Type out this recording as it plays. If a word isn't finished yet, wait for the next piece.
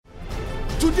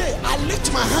Today, I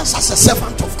lift my hands as a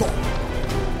servant of God.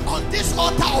 On this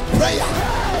altar of prayer,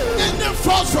 any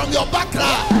force from your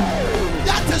background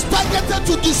that is targeted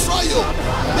to destroy you,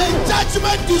 the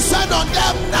judgment descend on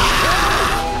them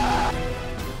now.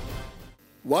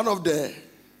 One of the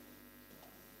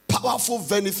powerful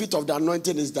benefits of the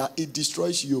anointing is that it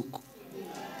destroys yoke.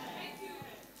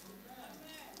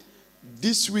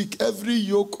 This week, every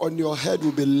yoke on your head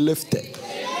will be lifted.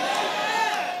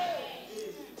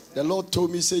 The Lord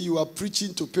told me, say, you are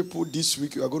preaching to people this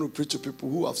week. You are going to preach to people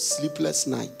who have sleepless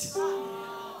nights. You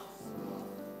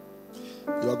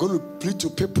are going to preach to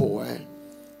people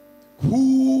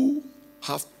who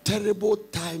have terrible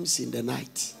times in the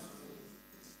night.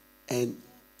 And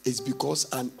it's because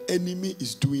an enemy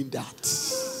is doing that.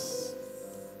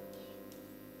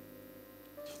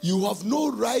 You have no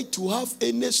right to have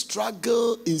any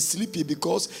struggle in sleeping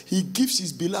because he gives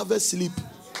his beloved sleep.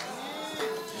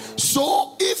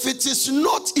 So, if it is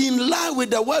not in line with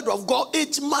the word of God,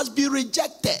 it must be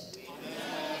rejected.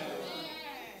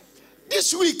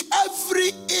 This week,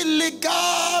 every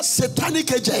illegal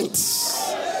satanic agent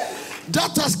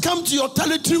that has come to your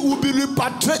territory will be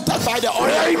repatriated by the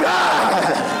oil.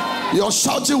 Amen. Your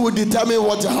shouting will determine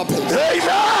what happens.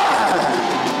 Amen.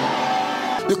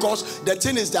 Because the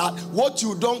thing is that what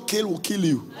you don't kill will kill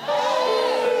you.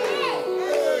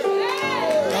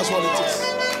 That's what it is.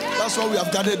 That's why we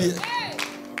have gathered here.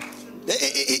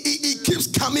 It keeps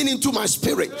coming into my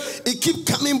spirit. It keeps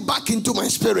coming back into my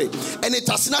spirit. And it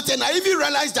has not. And I even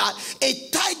realized that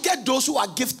it targets those who are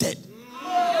gifted.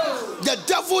 The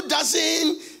devil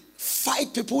doesn't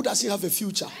fight people who doesn't have a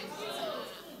future.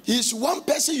 He's one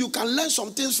person you can learn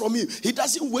some things from him. He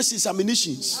doesn't waste his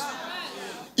ammunition.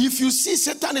 If you see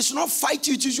Satan is not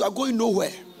fighting you, you are going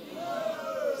nowhere.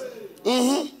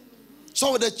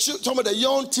 Some of the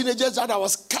young teenagers that I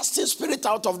was casting spirit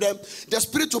out of them, the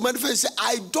spirit to manifest and say,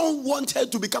 I don't want her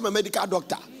to become a medical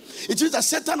doctor. It means that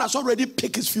Satan has already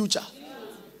picked his future.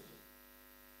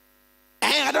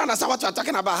 And I don't understand what you're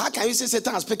talking about. How can you say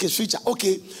Satan has picked his future?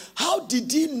 Okay, how did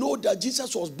he know that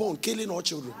Jesus was born killing all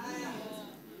children?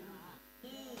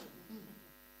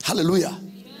 Hallelujah.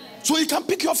 So he can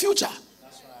pick your future.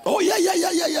 Oh, yeah.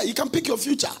 He can pick your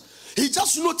future. He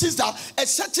just noticed that a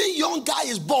certain young guy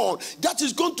is born that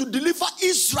is going to deliver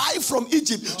Israel from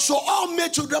Egypt. So all male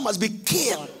children must be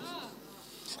killed.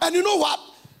 And you know what?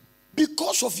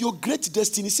 Because of your great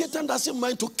destiny, Satan doesn't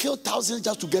mind to kill thousands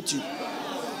just to get you.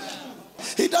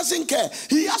 He doesn't care.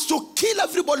 He has to kill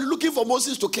everybody looking for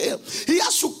Moses to kill. He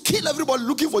has to kill everybody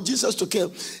looking for Jesus to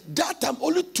kill. That time,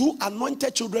 only 2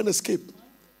 anointed children escape.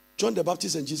 John the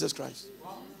Baptist and Jesus Christ.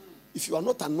 If you are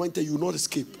not anointed, you will not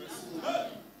escape.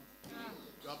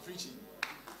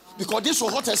 Because this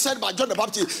was what I said by John the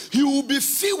Baptist. He will be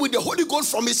filled with the Holy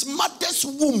Ghost from his mother's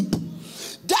womb.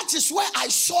 That is where I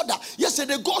saw that.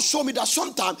 Yesterday, God showed me that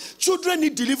sometimes children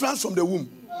need deliverance from the womb.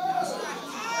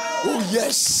 Oh,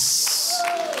 yes.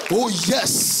 Oh,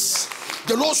 yes.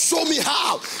 The Lord showed me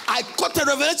how. I got a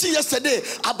revelation yesterday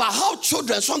about how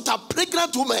children, sometimes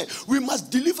pregnant women, we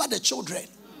must deliver the children.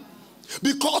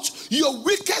 Because your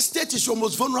weakest state is your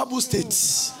most vulnerable state.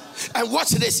 And watch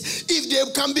this. If they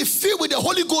can be filled with the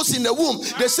Holy Ghost in the womb,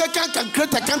 the second can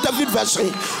create a counterfeit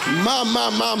version.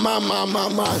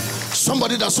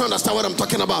 Somebody doesn't understand what I'm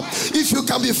talking about. If you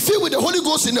can be filled with the Holy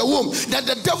Ghost in the womb, then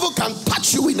the devil can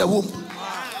touch you in the womb.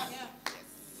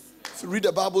 If you read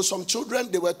the Bible, some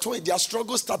children, they were told their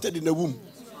struggle started in the womb.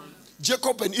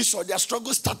 Jacob and Esau, their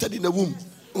struggle started in the womb.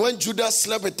 When Judah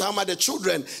slept with Tamar, the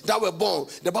children that were born,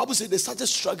 the Bible said they started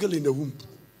struggling in the womb.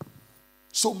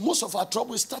 So most of our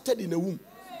trouble started in the womb.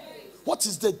 What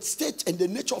is the state and the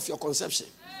nature of your conception?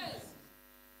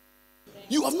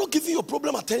 You have not given your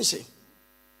problem attention.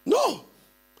 No.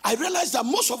 I realize that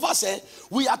most of us,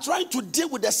 we are trying to deal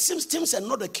with the symptoms and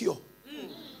not the cure.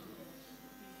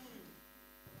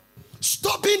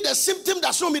 Stopping the symptom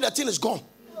does not mean the thing is gone.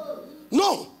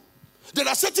 No. There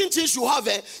are certain things you have,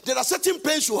 there are certain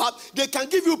pains you have, they can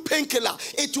give you painkiller.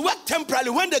 It works temporarily.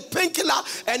 When the painkiller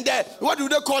and the, what do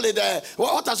they call it?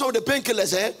 What are some of the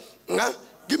painkillers?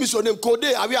 Give me some name. Code,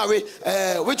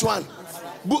 which one?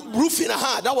 Brufen,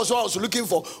 that was what I was looking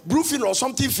for. Brufen or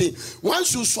something.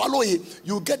 Once you swallow it,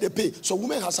 you get the pain. So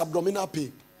women has abdominal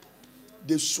pain.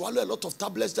 They swallow a lot of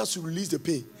tablets just to release the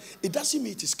pain. It doesn't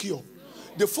mean it is cured.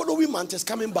 The following month is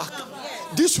coming back.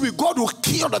 This week, God will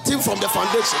kill the thing from the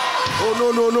foundation.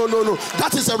 Oh, no.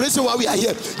 That is the reason why we are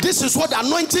here. This is what the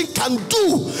anointing can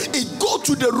do. It goes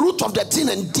to the root of the thing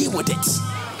and deal with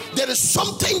it. There is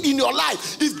something in your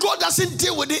life. If God doesn't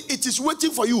deal with it, it is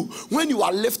waiting for you when you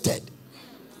are lifted.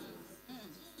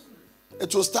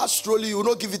 It will start slowly. You will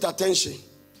not give it attention.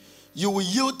 You will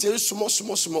yield till small.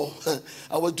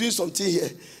 I was doing something here.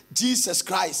 Jesus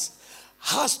Christ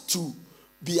has to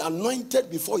be anointed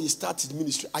before he starts his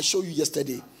ministry. I showed you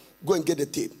yesterday. Go and get the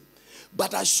tape.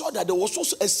 But I saw that there was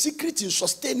also a secret in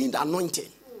sustaining the anointing.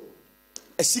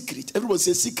 A secret. Everyone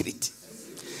say secret.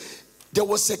 There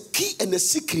was a key and a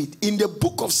secret in the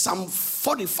book of Psalm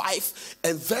 45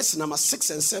 and verse number 6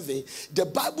 and 7. The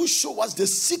Bible shows us the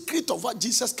secret of what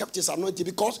Jesus kept his anointing,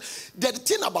 because the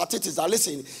thing about it is that,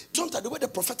 listen, sometimes the way the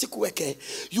prophetic work,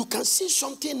 you can see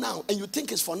something now and you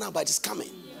think it's for now, but it's coming.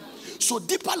 So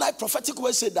Deeper Life prophetic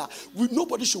word said that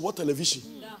nobody should watch television.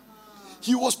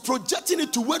 He was projecting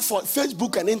it to wait for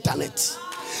Facebook and internet.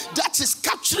 That is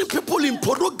capturing people in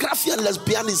pornography and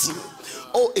lesbianism.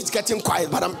 Oh, it's getting quiet,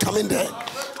 but I'm coming there.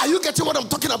 Are you getting what I'm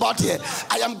talking about here?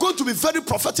 I am going to be very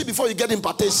prophetic before you get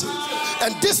impartation.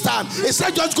 And this time, it's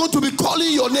not just going to be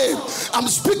calling your name. I'm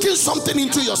speaking something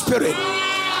into your spirit.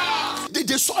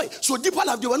 They saw it. So Deeper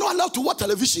Life, they were not allowed to watch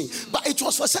television, but it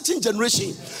was for a certain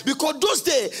generation. Because those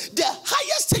days, the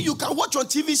highest thing you can watch on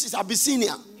TV is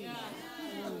Abyssinia.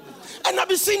 And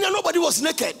Abyssinia, nobody was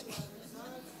naked.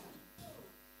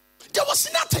 There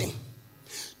was nothing.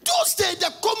 Those days,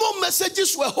 the common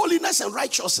messages were holiness and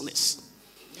righteousness.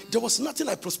 There was nothing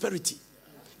like prosperity.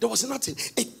 There was nothing.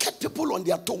 It kept people on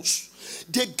their toes.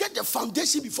 They get the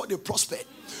foundation before they prosper.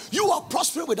 You are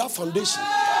prospering without foundation.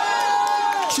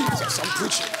 Jesus, I'm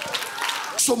preaching.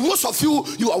 So most of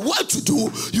you are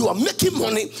well-to-do, you are making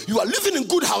money, you are living in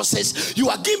good houses, you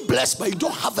are getting blessed, but you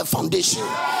don't have a foundation.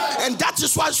 And that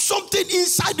is why something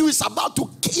inside you is about to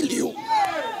kill you.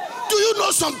 Do you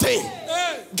know something?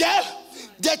 Girl,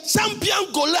 the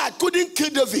champion Goliath couldn't kill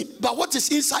David, but what is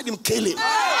inside him killed him.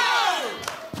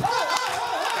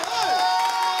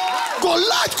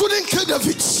 Goliath couldn't kill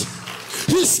David.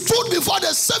 He stood before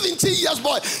the 17 years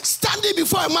boy, standing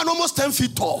before a man almost 10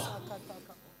 feet tall.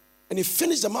 And he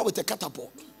finished the man with a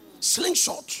catapult,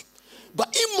 slingshot.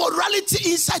 But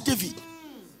immorality inside David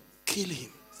killed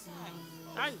him.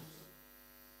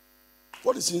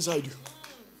 What is inside you?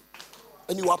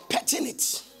 And you are petting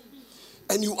it.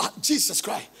 And you are Jesus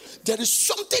Christ. There is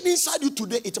something inside you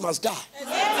today, it must die.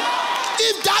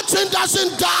 If that thing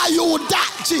doesn't die, you will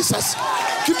die. Jesus.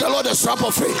 Give the Lord a strap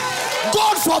of faith.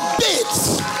 God forbid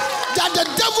that the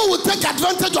devil will take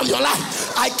advantage of your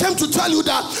life. I came to tell you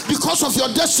that because of your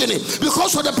destiny,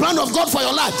 because of the plan of God for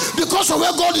your life, because of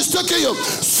where God is taking you,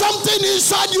 something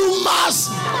inside you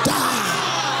must die.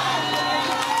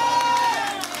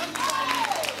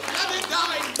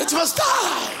 It must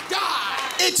die.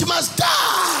 It must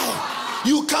die.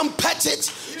 You can't pet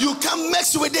it. You can't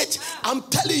mess with it. I'm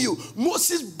telling you,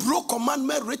 Moses broke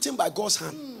commandment written by God's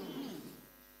hand.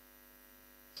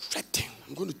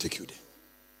 I'm going to take you there.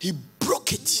 He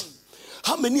broke it.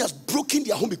 How many has broken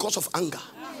their home because of anger?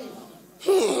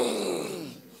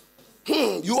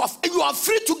 You are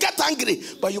free to get angry,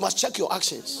 but you must check your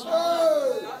actions.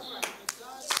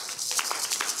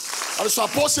 I'm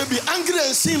supposed to be angry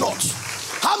and sin not.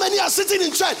 How many are sitting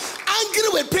in church angry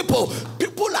with people?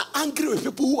 People are angry with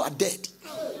people who are dead.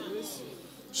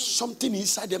 Something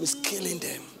inside them is killing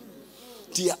them.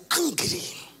 They are angry.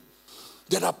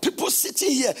 There are people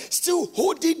sitting here still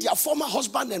holding their former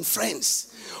husband and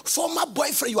friends. Former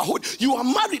boyfriend, you are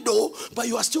married though, but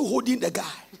you are still holding the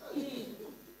guy.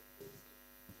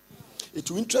 It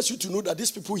will interest you to know that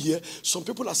these people here, some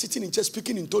people are sitting in church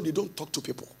speaking in tongues, they don't talk to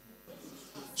people.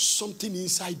 Something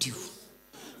inside you.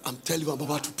 I'm telling you, I'm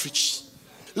about to preach.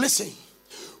 Listen,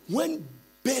 when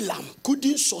Balaam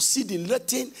couldn't succeed in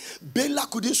letting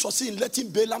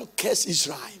Balaam curse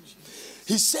Israel,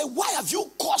 he said, why have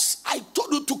you cursed? I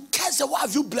told you to curse them. Why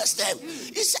have you blessed them?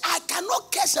 He said, I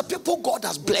cannot curse the people God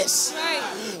has blessed.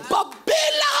 But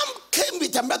Balaam came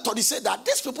with a method. He said that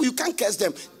these people, you can't curse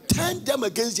them. Turn them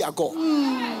against their God.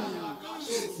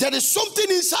 There is something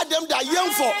inside them that yearn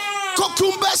for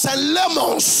cucumbers and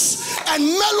lemons and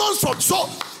melons from so.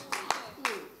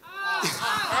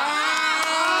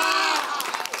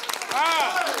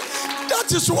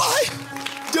 That is why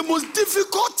the most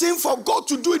difficult thing for God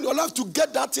to do in your life to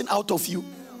get that thing out of you.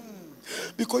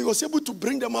 Because he was able to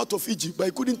bring them out of Egypt, but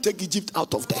he couldn't take Egypt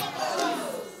out of them.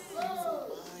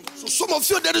 So some of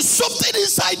you, there is something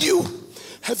inside you.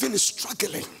 Heaven is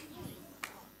struggling.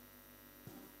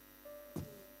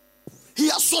 He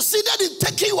has succeeded in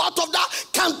taking you out of that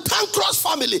cantankerous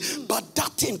family. But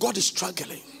that thing, God is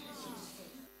struggling.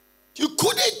 You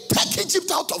couldn't take Egypt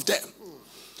out of them.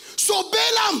 So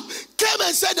Balaam came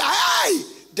and said, hey,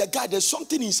 the guy, there's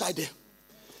something inside there.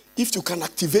 If you can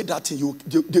activate that thing,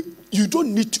 you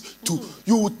don't need to,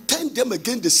 you will turn them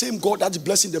against the same God that's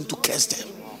blessing them to curse them.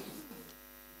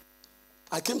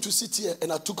 I came to sit here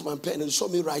and I took my pen and saw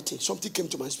me writing. Something came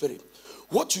to my spirit.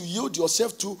 What you yield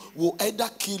yourself to will either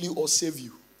kill you or save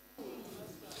you.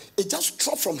 It just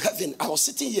dropped from heaven. I was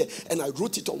sitting here and I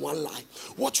wrote it on one line.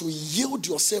 What you yield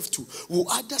yourself to will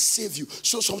either save you.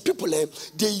 So some people,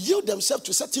 they yield themselves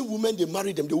to certain women, they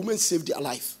marry them. The women save their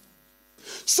life.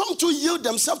 Some too yield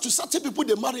themselves to certain people,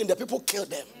 they marry and the people kill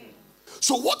them.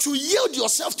 So what you yield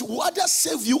yourself to will either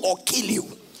save you or kill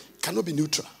you. Cannot be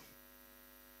neutral.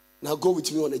 Now go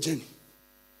with me on a journey.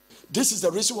 This is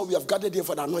the reason why we have gathered here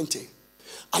for the anointing.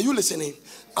 Are you listening?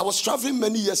 I was traveling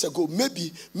many years ago,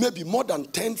 maybe more than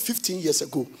 10, 15 years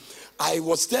ago. I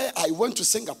was there, I went to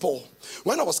Singapore.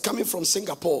 When I was coming from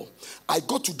Singapore, I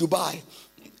got to Dubai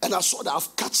and I saw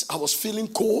that I was feeling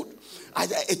cold.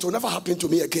 It will never happen to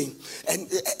me again. And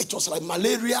it was like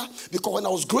malaria, because when I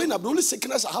was growing up, the only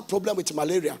sickness I had problem with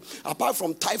malaria, apart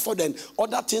from typhoid and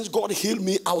other things God healed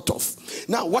me out of.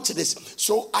 Now watch this.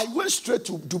 So I went straight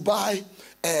to Dubai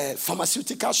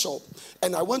pharmaceutical shop,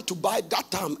 and I went to buy that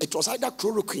time. It was either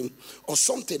chloroquine or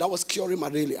something that was curing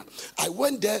malaria. I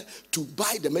went there to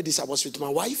buy the medicine. I was with my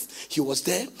wife. He was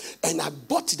there, and I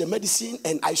bought the medicine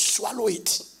and I swallowed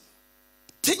it,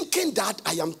 thinking that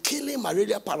I am killing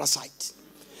malaria parasite,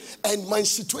 and my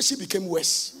situation became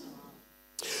worse.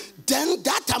 Then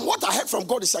that time, what I heard from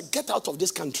God is, get out of this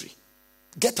country.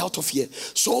 Get out of here.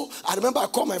 So I remember I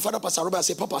called my father, Pastor Robert. I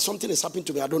said, Papa, something is happening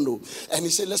to me. I don't know. And he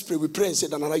said, let's pray. We pray and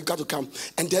said, no, you got to come.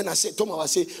 And then I said, Thomas, I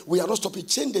said, we are not stopping.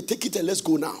 Change the ticket and let's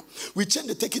go now. We changed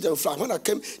the ticket and fly. When I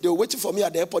came, they were waiting for me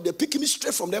at the airport. They picked me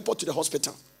straight from the airport to the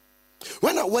hospital.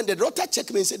 When I went, the doctor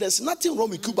checked me and said, there's nothing wrong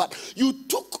with you, but you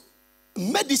took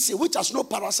medicine which has no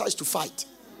parasites to fight.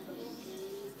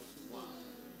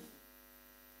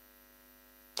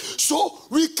 So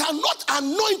we cannot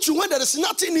anoint you when there is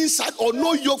nothing inside or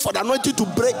no yoke for the anointing to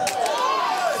break.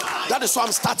 That is why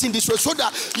I'm starting this way, so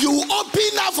that you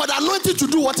open up for the anointing to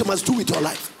do what it must do with your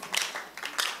life.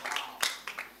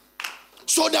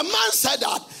 So the man said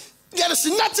that there is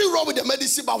nothing wrong with the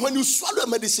medicine, but when you swallow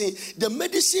the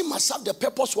medicine must have the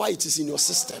purpose why it is in your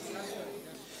system.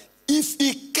 If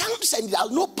it comes and there are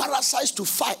no parasites to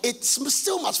fight, it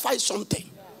still must fight something.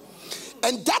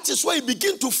 And that is where you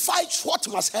begin to fight what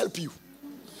must help you.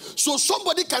 So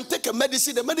somebody can take a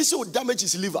medicine, the medicine will damage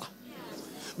his liver.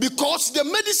 Because the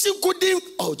medicine couldn't.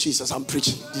 Oh, Jesus, I'm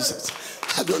preaching. Jesus.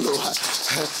 I don't know.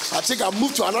 I think I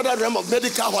moved to another realm of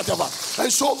medical, whatever.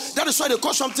 And so that is why they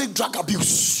call something drug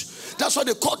abuse. That's why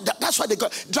they call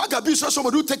drug abuse.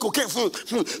 Somebody who take cocaine.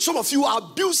 Some of you are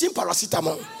abusing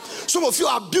paracetamol. Some of you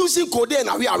are abusing codeine.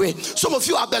 Some of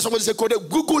you are, somebody say codeine,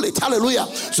 Google it, hallelujah.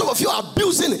 Some of you are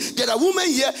abusing it. There are women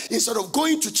here, instead of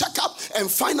going to check up and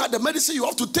find out the medicine you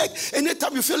have to take,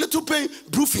 anytime you feel a little pain,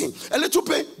 bruffing, a little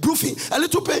pain, bruffing, a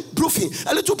little pain, bruffing,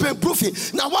 a little pain, bruffing.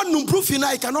 Now one bruffing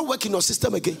now, it cannot work in your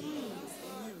system again.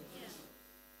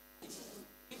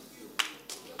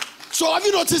 So have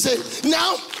you noticed it?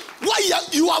 Now, why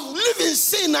you have lived in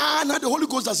sin, now the Holy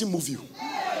Ghost doesn't move you.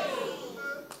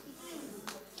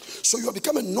 So you have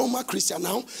become a normal Christian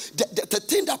now. The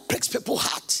thing that breaks people's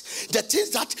heart, the things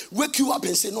that wake you up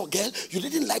and say, no, girl, you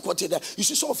didn't like what you did. You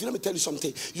see, some of you, let me tell you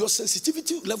something. Your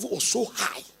sensitivity level was so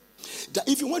high that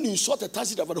even when you insult a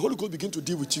taxi driver, the Holy Ghost begin to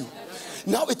deal with you.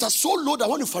 Now it is so low that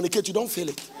when you fornicate, you don't feel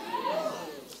it.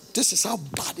 This is how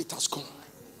bad it has gone.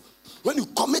 When you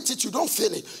commit it, you don't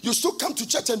feel it. You still come to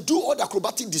church and do all the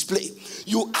acrobatic display.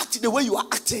 You act the way you are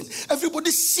acting.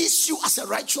 Everybody sees you as a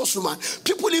righteous woman.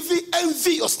 People even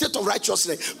envy your state of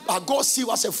righteousness. But God sees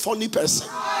you as a funny person.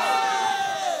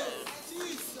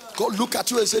 God look at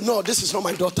you and say, no, this is not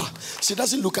my daughter. She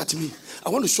doesn't look at me. I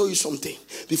want to show you something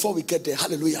before we get there.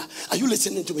 Hallelujah. Are you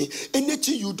listening to me?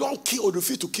 Anything you don't kill or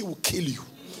refuse to kill will kill you.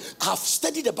 I've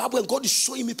studied the Bible and God is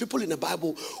showing me people in the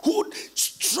Bible who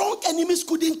strong enemies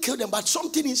couldn't kill them, but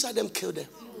something inside them killed them.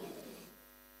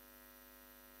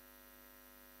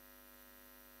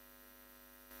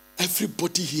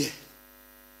 Everybody here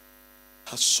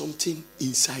has something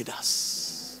inside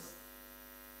us.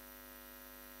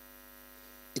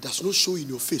 It does not show in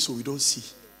your face, so we don't see.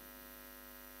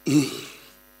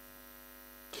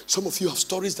 Some of you have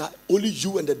stories that only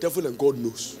you and the devil and God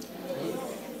knows.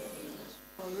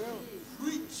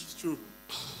 True.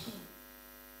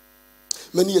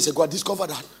 Many years ago, I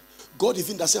discovered that God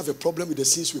even doesn't have a problem with the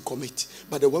sins we commit,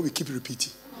 but the one we keep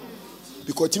repeating.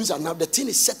 Because it means that now the thing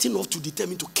is setting off to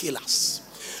determine to kill us.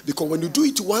 Because when you do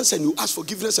it once and you ask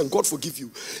forgiveness and God forgive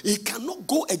you, it cannot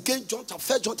go against 1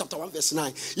 John chapter 1 verse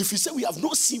 9. If you say we have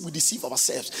no sin, we deceive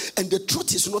ourselves, and the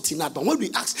truth is not in us. But when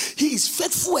we ask, he is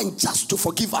faithful and just to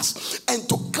forgive us and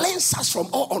to cleanse us from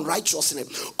all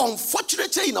unrighteousness.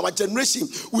 Unfortunately, in our generation,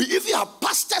 we even have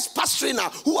pastors pastoring now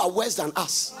who are worse than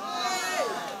us.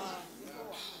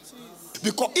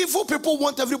 Because evil people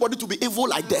want everybody to be evil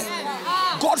like them.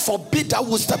 God forbid that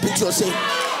will step into your sin.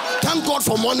 Thank God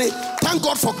for money. Thank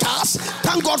God for cars.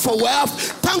 Thank God for wealth.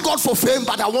 Thank God for fame.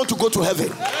 But I want to go to heaven.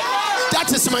 That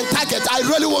is my target. I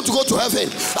really want to go to heaven.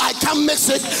 I can't mix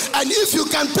it. And if you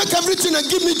can take everything and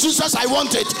give me Jesus, I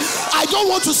want it. I don't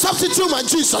want to substitute my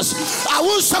Jesus. I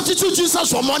won't substitute Jesus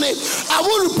for money. I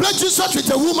won't replace Jesus with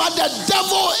a woman. The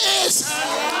devil is.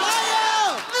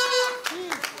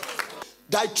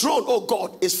 Thy throne, oh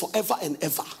God, is forever and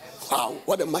ever. Wow,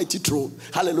 what a mighty throne.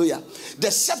 Hallelujah. The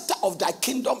scepter of thy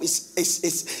kingdom is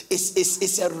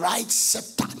a right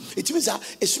scepter. It means that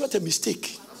it's not a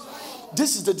mistake.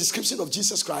 This is the description of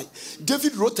Jesus Christ.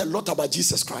 David wrote a lot about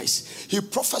Jesus Christ. He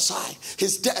prophesied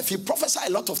his death. He prophesied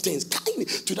a lot of things.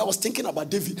 Today I was thinking about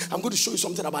David. I'm going to show you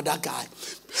something about that guy.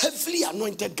 Heavily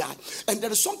anointed guy. And there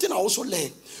is something I also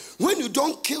learned. When you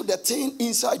don't kill the thing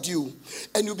inside you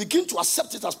and you begin to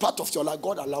accept it as part of your life,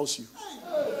 God allows you.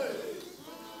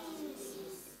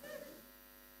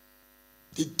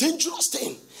 The dangerous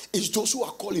thing is those who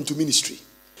are called into ministry.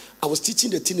 I was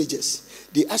teaching the teenagers.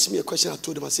 They asked me a question. I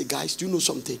told them, I said, guys, do you know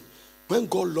something? When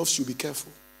God loves you, be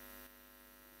careful.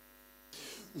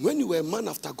 When you are a man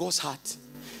after God's heart,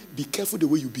 be careful the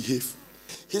way you behave.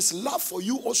 His love for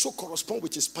you also corresponds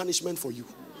with his punishment for you.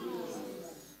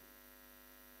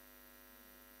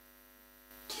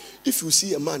 If you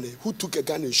see a man who took a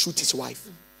gun and shoot his wife,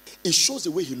 it shows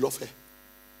the way he loved her.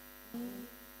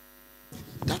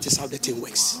 That is how the thing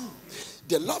works.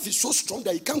 The love is so strong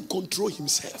that he can't control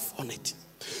himself on it.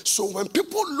 So when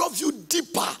people love you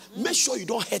deeper, make sure you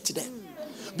don't hurt them.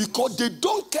 Because they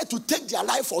don't care to take their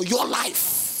life or your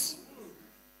life.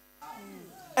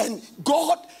 And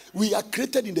God, we are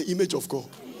created in the image of God.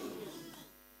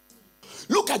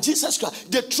 Look at Jesus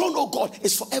Christ. The throne of God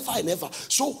is forever and ever.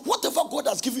 So whatever God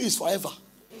has given you is forever.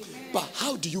 But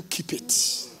how do you keep it?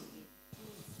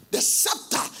 The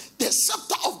scepter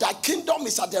of thy kingdom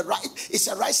is at the right. It's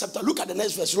a right scepter. Look at the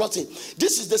next verse.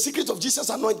 This is the secret of Jesus'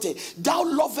 anointing. Thou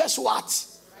lovest what?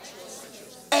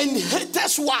 And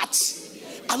hatest what?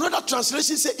 Another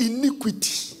translation says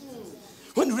iniquity.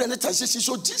 When you read the translation,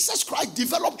 so Jesus Christ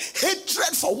developed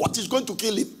hatred for what is going to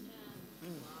kill him.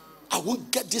 I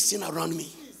won't get this thing around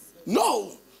me.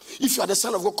 No. If you are the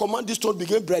son of God, command this stone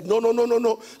become bread. No.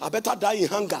 I better die in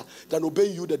hunger than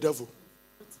obeying you, the devil.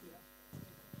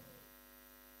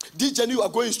 This journey you are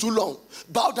going is too long.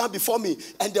 Bow down before me,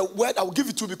 and the word I will give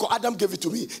it to you because Adam gave it to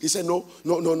me. He said, no.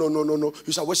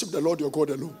 You shall worship the Lord your God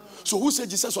alone. So who said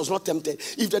Jesus was not tempted?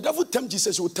 If the devil tempt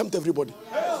Jesus, he will tempt everybody.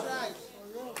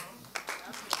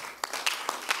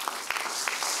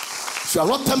 If you are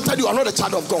not tempted, you are not a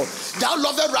child of God. Thou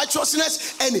lovest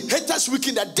righteousness and hatest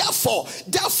wickedness. Therefore,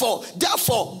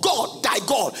 God, thy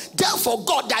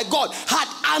God, had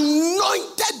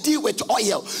anointed thee with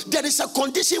oil. There is a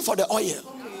condition for the oil.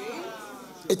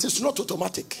 It is not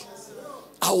automatic.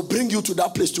 I will bring you to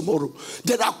that place tomorrow.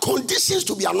 There are conditions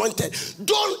to be anointed.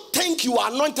 Don't think you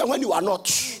are anointed when you are not.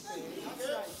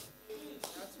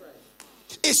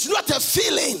 It's not a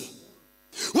feeling.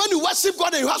 When you worship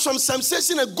God and you have some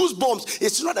sensation and goosebumps,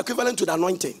 it's not equivalent to the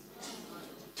anointing.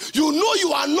 You know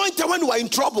you are anointed when you are in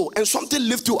trouble and something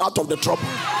lifts you out of the trouble.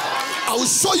 I will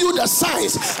show you the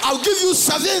signs. I'll give you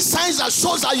 7 signs that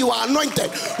shows that you are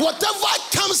anointed. Whatever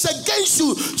comes against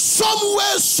you,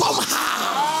 somewhere,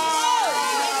 somehow,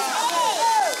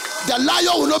 the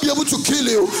lion will not be able to kill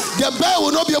you. The bear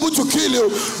will not be able to kill you.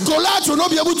 Goliath will not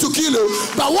be able to kill you.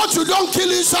 But what you don't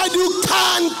kill inside you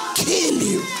can kill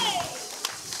you.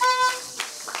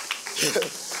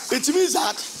 It means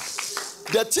that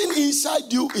the thing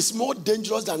inside you is more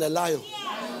dangerous than a lion.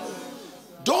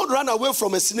 Don't run away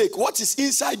from a snake. What is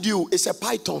inside you is a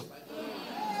python.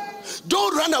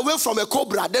 Don't run away from a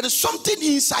cobra. There is something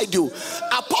inside you.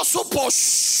 Apostle Paul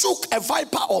shook a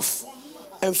viper off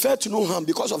and fell to no harm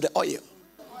because of the oil.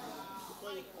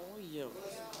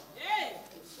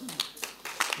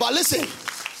 But listen,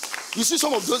 you see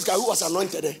some of those guys who was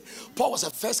anointed. Paul was a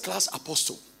first-class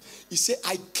apostle. He said,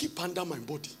 I keep under my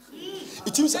body.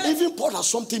 It means that even Paul has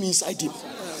something inside him.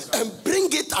 And bring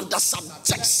it under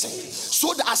subjection.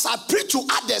 So that as I preach to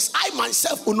others, I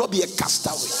myself will not be a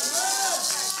castaway.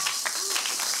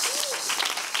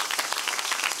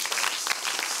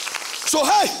 So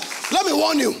hey, let me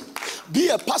warn you. Be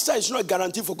a pastor is not a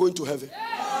guarantee for going to heaven.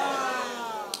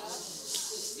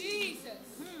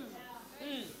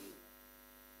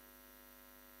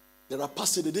 There are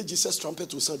pastors, the day Jesus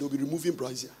trumpet will sound, they'll be removing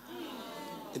brazier.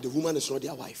 And the woman is not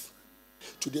their wife.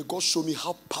 Today, God showed me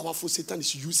how powerful Satan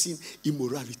is using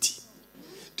immorality.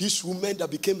 This woman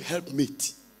that became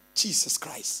helpmate, Jesus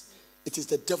Christ. It is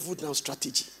the devil now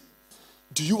strategy.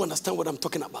 Do you understand what I'm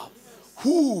talking about?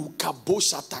 Who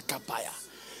kabosha takapaya.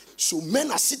 So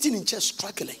men are sitting in church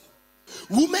struggling.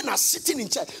 Women are sitting in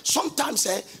church. Sometimes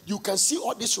you can see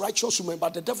all these righteous women,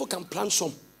 but the devil can plant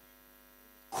some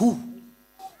who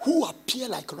appear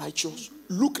like righteous,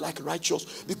 look like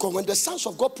righteous, because when the sons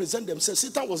of God present themselves,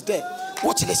 Satan was there.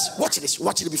 Watch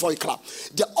it before you clap.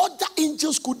 The other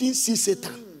angels couldn't see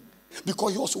Satan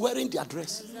because he was wearing their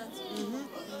dress.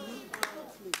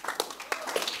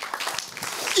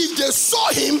 If they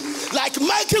saw him, like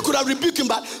Michael could have rebuked him,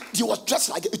 but he was dressed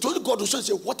like it. Only God was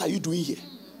saying, "What are you doing here?"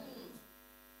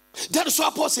 That is why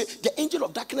Paul said, the angel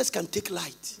of darkness can take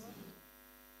light.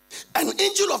 An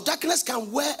angel of darkness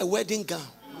can wear a wedding gown.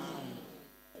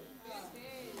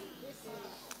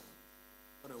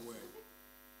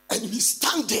 And you'll be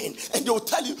standing, and they'll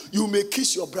tell you, you may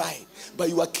kiss your bride, but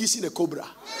you are kissing a cobra.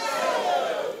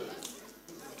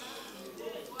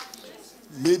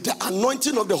 May the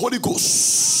anointing of the Holy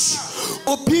Ghost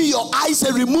open your eyes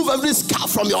and remove every scar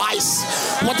from your eyes.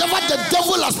 Whatever the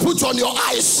devil has put on your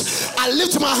eyes, I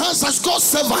lift my hands as God's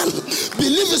servant.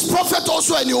 Believe his prophet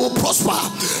also, and you will prosper.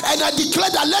 And I declare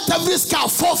that let every scar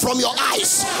fall from your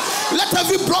eyes. Let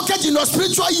every blockage in your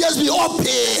spiritual ears be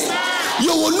open.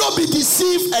 You will not be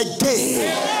deceived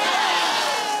again.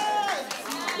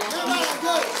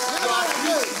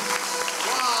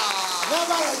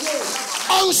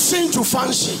 Unction to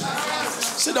function.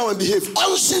 Sit down and behave.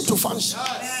 Unction to function.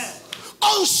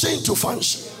 Unction to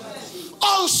function.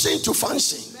 Unction to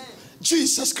function.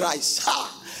 Jesus Christ.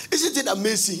 Isn't it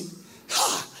amazing?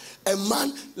 A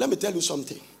man, let me tell you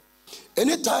something.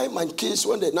 Anytime my kids,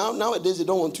 when they nowadays they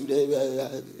don't want to,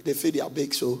 they feel they are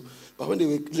big. So, but when they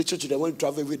were little, they want to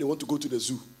travel away, they want to go to the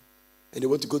zoo. And they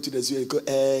want to go to the zoo and go,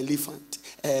 elephant.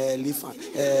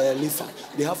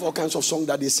 They have all kinds of songs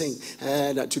that they sing.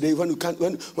 And today, when you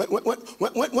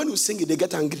sing it, they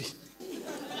get angry.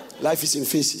 Life is in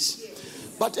phases.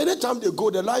 But anytime they go,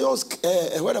 the lions,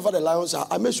 wherever the lions are,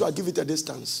 I make sure I give it a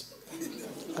distance.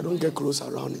 I don't get close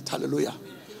around it. Hallelujah.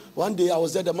 One day I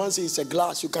was there, the man said it's a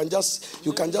glass. You can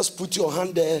just put your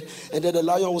hand there, and then the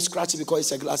lion will scratch it because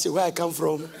it's a glass. I say, where I come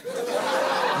from?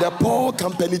 The paw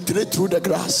can penetrate through the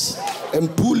grass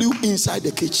and pull you inside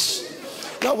the cage.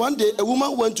 Now one day a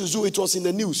woman went to zoo. It was in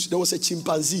the news. There was a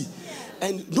chimpanzee,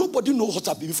 and nobody knows what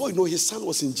happened. Before you know, his son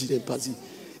was in chimpanzee.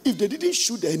 If they didn't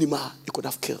shoot the animal, they could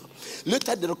have killed.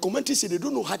 Later, the documentary said they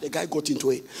don't know how the guy got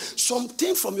into it.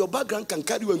 Something from your background can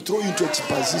carry you and throw you into a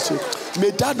chimpanzee. So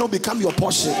may that not become your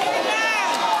portion.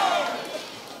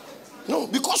 No,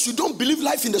 because you don't believe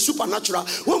life in the supernatural.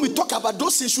 When we talk about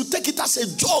those things, you take it as a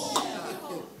joke.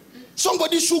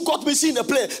 Somebody should got me seeing a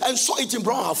play and saw it in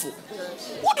Braunhavel.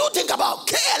 What do you think about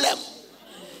KLM?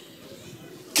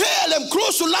 KLM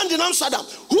close to land in Amsterdam.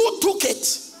 Who took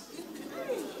it?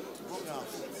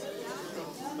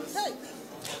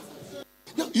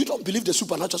 Now, you don't believe the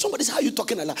supernatural. Somebody says, how are you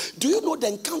talking like that? Do you know the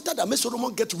encounter that made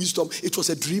Solomon get wisdom? It was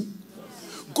a dream.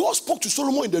 God spoke to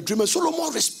Solomon in the dream, and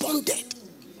Solomon responded.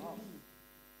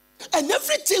 And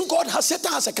everything God has,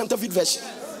 Satan has a counterfeit version.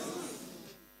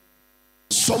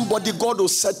 Somebody, God will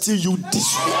settle you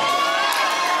this way.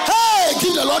 Hey,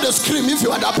 give the Lord a scream if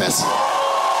you are that person.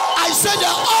 I said the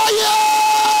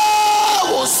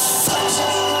oil will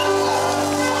settle.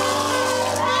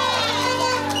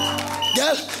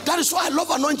 Yeah, that is why I love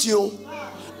anointing you.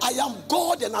 I am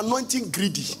God and anointing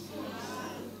greedy.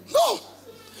 No.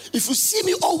 If you see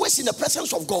me always in the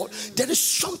presence of God, there is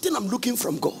something I'm looking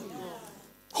from God.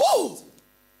 Oh,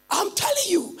 I'm telling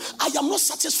you, I am not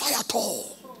satisfied at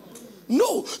all.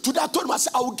 No. Today I told him, I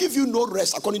said, I will give you no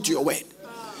rest according to your word.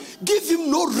 Give him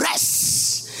no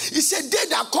rest. He said, they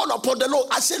that call upon the Lord.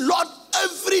 I said, Lord,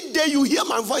 every day you hear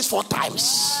my voice 4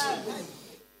 times.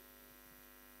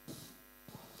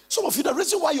 Some of you, the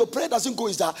reason why your prayer doesn't go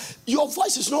is that your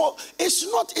voice is not,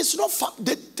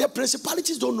 the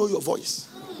principalities don't know your voice.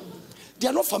 They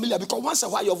are not familiar because once a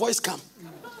while your voice comes.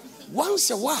 Once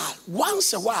a while.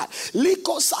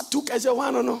 Liko Satuk as a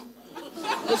one or no.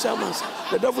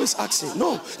 The devil is asking.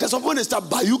 No, there's a point they start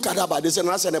by you kadaba. They say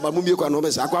no.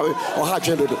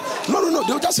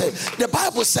 They'll just say the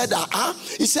Bible said that.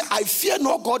 He said, I fear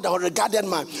no God that regarded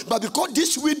man, but because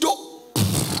this widow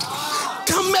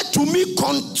cometh to me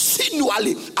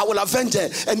continually, I will avenge her.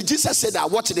 And Jesus said that.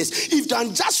 Watch this. If the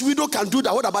unjust widow can do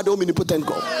that, what about the omnipotent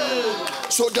God?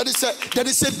 So there is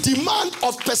a demand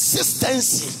of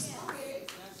persistency.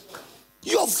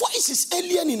 Your voice is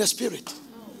alien in the spirit.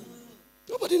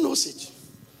 Nobody knows it.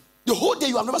 The whole day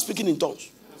you have never spoken in tongues.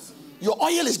 Your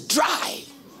oil is dry.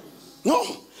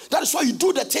 No. That is why you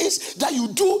do the things that you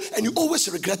do and you always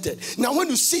regret it. Now when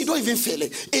you see, you don't even feel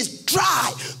it. It's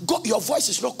dry. God, your voice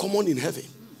is not common in heaven.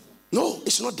 No,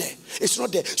 it's not there. It's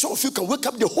not there. Some of you can wake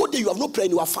up the whole day, you have no prayer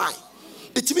and you are fine.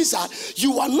 It means that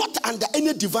you are not under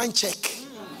any divine check.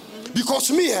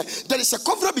 Because me, there is a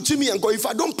cover between me and God. If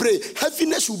I don't pray,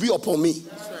 heaviness will be upon me.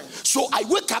 So I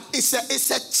wake up, it's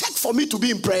a check for me to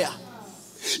be in prayer.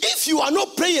 If you are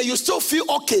not praying, you still feel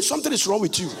okay, something is wrong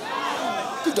with you.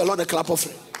 Give the Lord a clap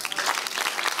offering.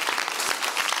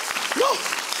 No.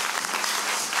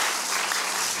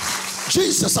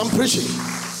 Jesus, I'm preaching.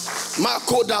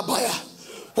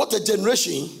 What a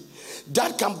generation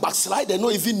that can backslide and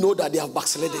not even know that they have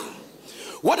backslidden.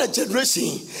 What a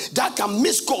generation that can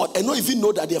miss God and not even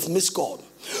know that they have missed God.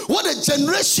 What a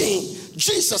generation,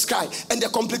 Jesus Christ. And the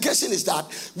complication is that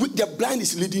the blind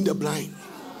is leading the blind.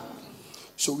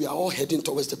 So we are all heading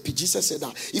towards the peak. Jesus said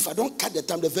that if I don't cut the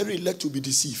time, the very elect will be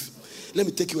deceived. Let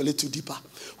me take you a little deeper.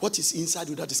 What is inside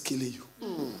you that is killing you?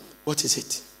 What is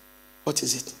it? What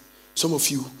is it? Some of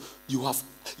you, you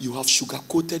have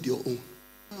sugar-coated your own.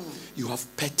 You have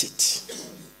pet it.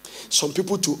 Some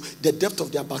people, to the depth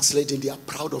of their backsliding, they are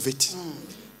proud of it.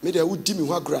 Maybe I would me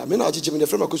what grab. Me now teach me the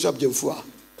friend because you have Jemfua.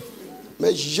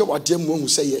 Me you what them who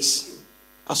say yes.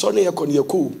 I saw ne yakoni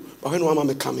yako, but when mama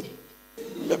me coming,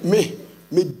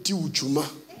 me do juma.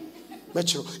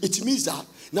 It means that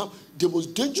now the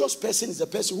most dangerous person is the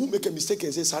person who make a mistake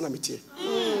and says, "Sana mitie."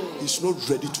 He's not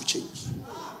ready to change.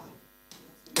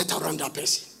 Get around that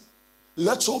person.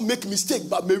 Let's all make mistake,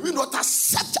 but may we not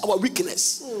accept our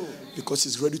weakness because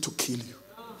he's ready to kill you.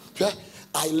 Okay?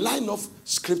 I line off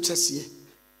scriptures here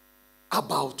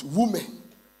about women.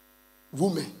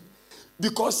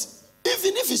 Because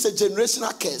even if it's a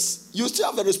generational curse, you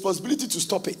still have a responsibility to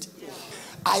stop it.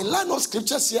 I line off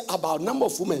scriptures here about number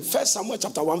of women. 1 Samuel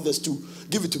chapter 1 verse 2.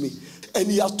 Give it to me. And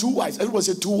he has 2 wives. Everyone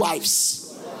say 2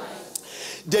 wives.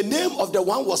 The name of the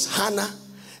one was Hannah,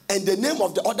 and the name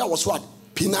of the other was what?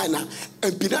 Penina.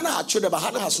 And Penina had children, but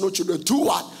Hannah has no children. 2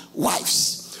 what?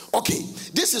 Wives. Okay.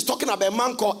 This is talking about a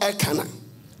man called Elkanah.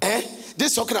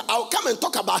 This is talking. I'll come and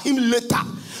talk about him later.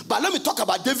 But let me talk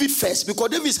about David first, because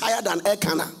David is higher than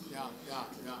Elkanah.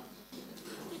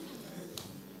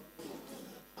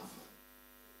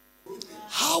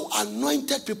 How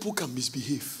anointed people can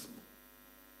misbehave.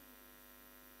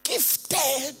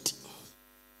 Gifted.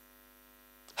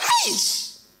 Hey.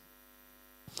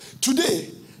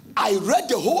 Today, I read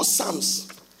the whole Psalms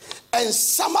and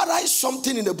summarized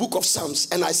something in the book of Psalms,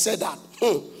 and I said that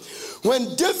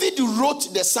when David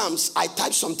wrote the Psalms, I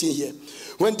typed something here.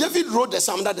 When David wrote the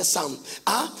Psalm,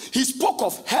 he spoke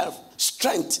of health,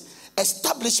 strength,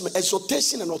 establishment,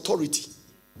 exhortation, and authority.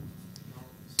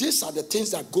 These are the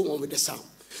things that go on with the Psalm.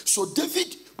 So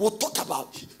David will talk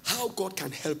about how God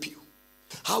can help you,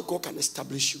 how God can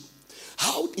establish you,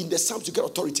 how in the Psalms you get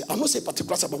authority. I'm not saying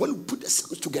particular Psalm, but when we put the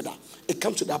Psalms together, it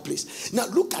comes to that place. Now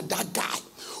look at that guy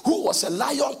who was a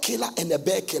lion killer and a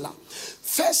bear killer.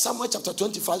 1 Samuel chapter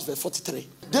 25 verse 43.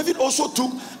 David also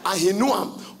took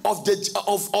Ahinoam of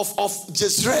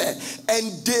Jezreel,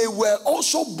 and they were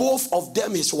also both of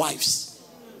them his wives.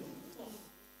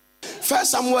 1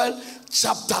 Samuel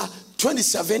chapter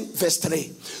 27 verse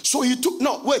 3. So he took,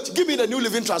 no, wait, give me the New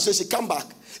Living Translation. Come back.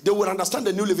 They will understand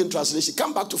the New Living Translation.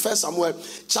 Come back to 1 Samuel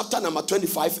chapter number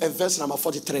 25 and verse number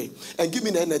 43. And give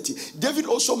me the NLT. David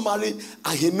also married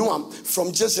Ahinoam from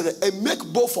Jezreel and make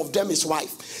both of them his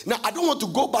wife. Now, I don't want to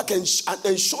go back and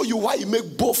show you why he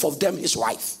made both of them his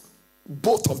wife.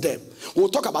 Both of them. We'll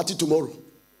talk about it tomorrow.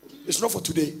 It's not for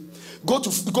today. Go to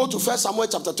 1 Samuel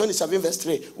chapter 27 verse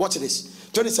 3. Watch this.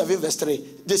 27 verse 3.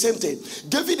 The same thing.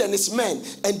 David and his men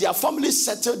and their families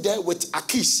settled there with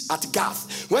Achish at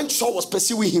Gath. When Saul was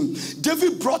pursuing him,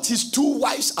 David brought his 2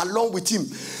 wives along with him,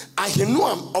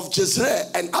 Ahinoam of Jezreel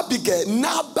and Abigail,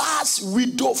 Nabal's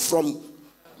widow from.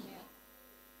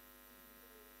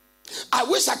 I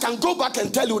wish I can go back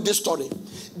and tell you this story.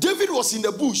 David was in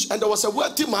the bush and there was a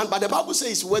wealthy man, but the Bible says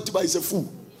he's wealthy, but he's a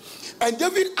fool. And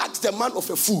David asked the man of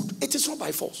a food. It is not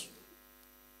by force.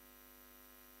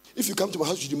 If you come to my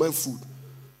house, you demand food.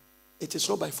 It is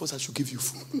not by force I should give you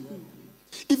food.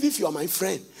 Even if you are my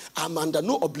friend, I'm under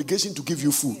no obligation to give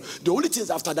you food. The only thing is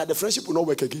after that, the friendship will not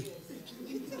work again.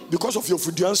 Because of your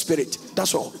Freudian spirit.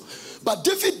 That's all. But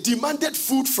David demanded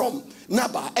food from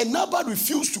Nabal, and Nabal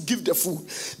refused to give the food.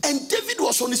 And David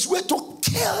was on his way to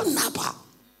kill Nabal.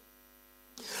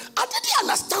 I didn't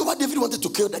understand why David wanted to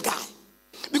kill the guy.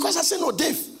 Because I said, no,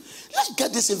 Dave, let's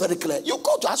get this in very clear. You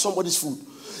go to ask somebody's food,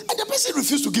 and the person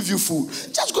refused to give you food.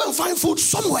 Just go and find food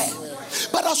somewhere.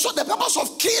 But I saw the purpose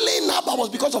of killing Nabal was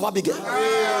because of Abigail.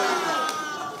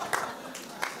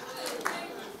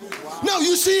 Now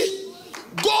you see,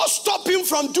 God stopped him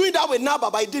from doing that with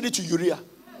Nabal, but he did it to Uriah.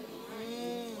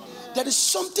 There is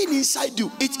something inside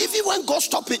you. Even when God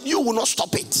stops it, you will not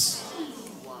stop it.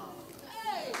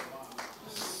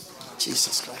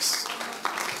 Jesus Christ.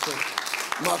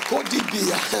 Makodi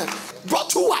brought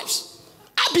 2 wives.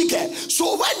 Abigail.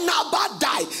 So when Nabal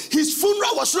died, his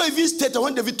funeral was not even stated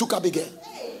when David took Abigail.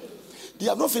 They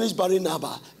have not finished burying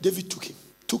Nabal. David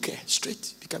took her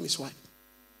straight, became his wife.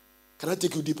 Can I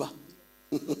take you deeper?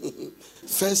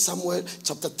 1 Samuel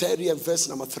chapter 30 and verse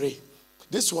number 3.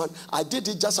 This one, I did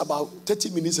it just about 30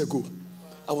 minutes ago.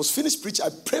 I was finished preaching. I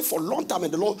prayed for a long time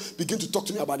and the Lord began to talk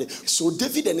to me about it. So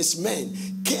David and his men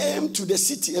came to the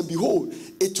city, and behold,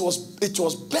 it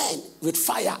was burned with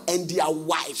fire and their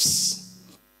wives.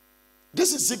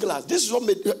 This is Ziklag. This is what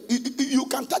made you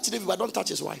can touch David, but don't touch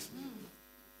his wife.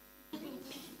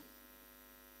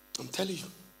 I'm telling you,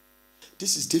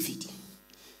 this is David,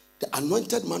 the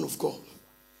anointed man of God.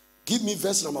 Give me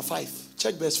verse number 5.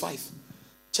 Check verse 5.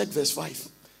 Check verse 5.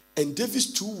 And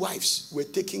David's 2 wives were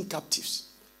taken captives.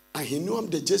 Ahinoam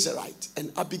the Jezreelite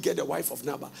and Abigail the wife of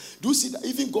Nabal. Do you see that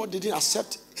even God didn't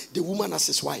accept the woman as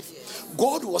his wife?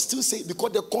 God was still saying,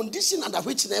 because the condition under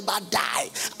which Nabal died,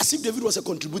 as if David was a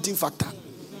contributing factor.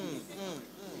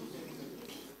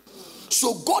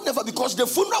 So God never, because the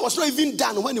funeral was not even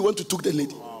done when he went to take the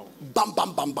lady. Bam,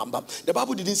 bam, bam, bam, bam. The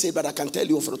Bible didn't say, but I can tell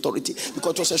you of authority,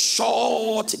 because it was a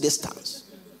short distance.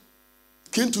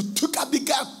 Came to take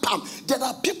Abigail, bam. There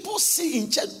are people see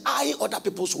in church eyeing other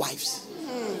people's wives.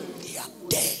 They are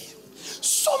there.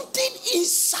 Something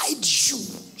inside you.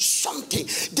 Something.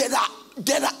 There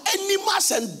are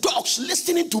animals and dogs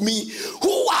listening to me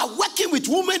who are working with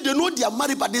women. They know they are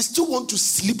married, but they still want to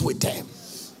sleep with them.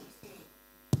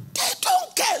 They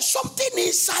don't care. Something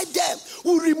inside them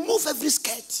will remove every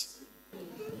skirt.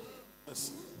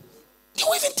 Do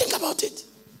you even think about it?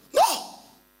 No.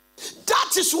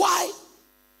 That is why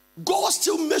God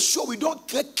still makes sure we don't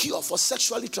get cure for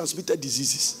sexually transmitted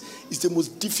diseases. It's the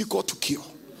most difficult to cure.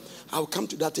 I'll come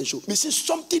to that and show. Me say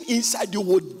something inside you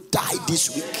will die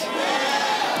this week.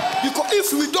 Because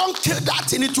if we don't kill that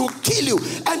thing, it will kill you.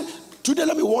 And today,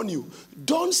 let me warn you,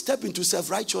 don't step into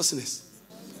self-righteousness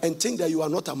and think that you are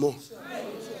not among.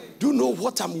 Do you know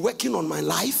what I'm working on my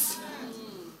life?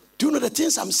 Do you know the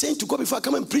things I'm saying to God before I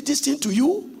come and preach this thing to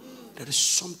you? There is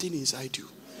something inside you.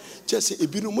 Just say,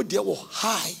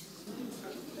 high.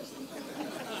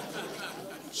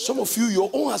 Some of you, your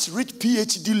own has reached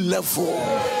PhD level.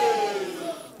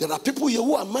 There are people here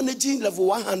who are managing level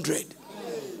 100,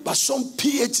 but some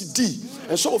PhD,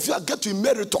 and some of you are getting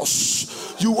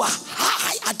emeritus. You are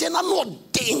high. I did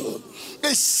not ding.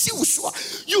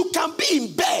 You can be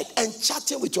in bed and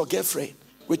chatting with your girlfriend,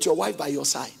 with your wife by your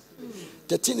side.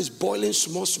 The thing is boiling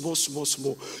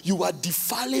small. You are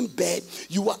defiling bed.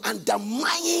 You are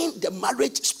undermining the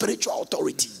marriage spiritual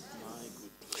authority.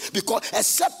 Because a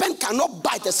serpent cannot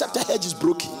bite except the hedge is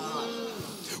broken.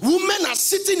 Women are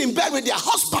sitting in bed with their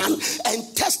husband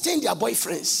and testing their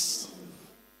boyfriends.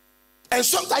 And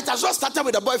sometimes it has not started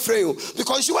with a boyfriend.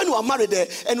 Because when you are married there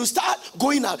and you start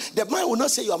going out, the man will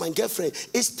not say you are my girlfriend.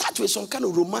 It starts with some kind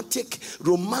of romantic.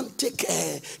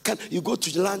 You go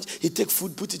to the lunch, he take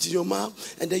food, put it in your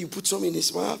mouth, and then you put some in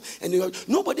his mouth. And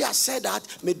nobody has said that,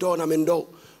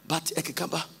 but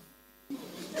ekikamba.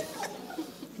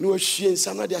 No she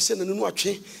sana they are saying no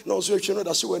atwe na also atwe no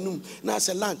da so wanum na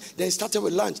say lunch, then started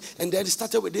with lunch, and then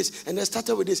started with this, and then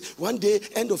started with this. One day,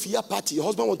 end of year party, your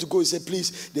husband want to go, he said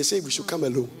please, they say we should come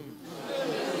alone.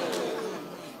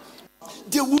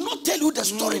 They will not tell you the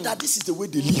story that this is the way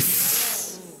they live.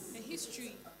 The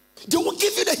history. They will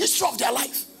give you the history of their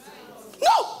life.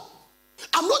 No,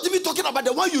 I'm not even talking about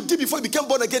the one you did before you became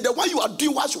born again, the one you are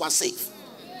doing once you are saved.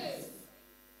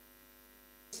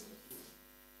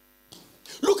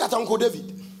 Look at Uncle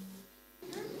David.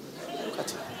 Look at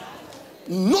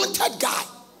him. Noted guy.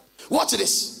 Watch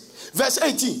this. Verse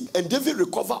 18. And David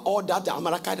recovered all that the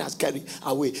Amalekite has carried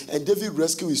away. And David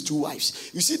rescued his 2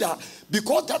 wives. You see that?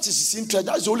 Because that is his interest.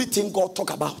 That's the only thing God talk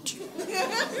about.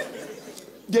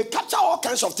 They capture all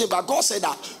kinds of things. But God said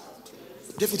that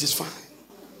David is fine.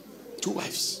 2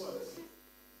 wives.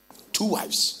 2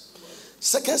 wives.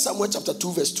 2 Samuel chapter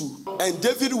 2 verse 2. And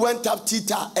David went up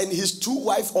thither and his 2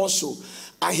 wives also.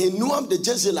 Ahinoam the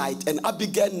Jezreelite and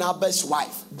Abigail Nabal's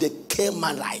wife, the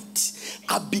Carmelite.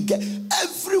 Abigail.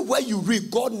 Everywhere you read,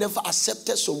 God never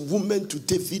accepted some woman to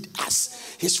David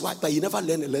as his wife, but he never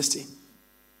learned a lesson.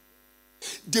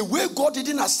 The way God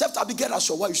didn't accept Abigail as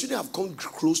your wife, you shouldn't have come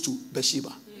close to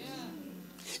Bathsheba. Yeah.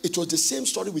 It was the same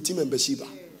story with him and Bathsheba.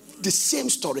 the same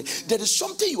story. There is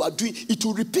something you are doing, it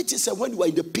will repeat itself when you are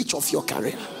in the pitch of your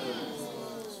career.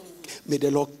 May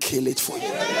the Lord kill it for you.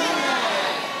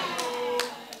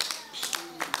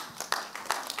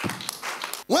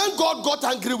 When God got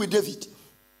angry with David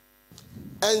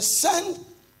and sent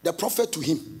the prophet to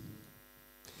him,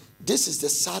 this is the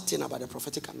sad thing about the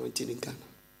prophetic anointing in Ghana.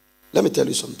 Let me tell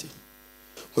you something.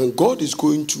 When God is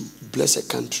going to bless a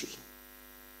country,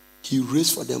 he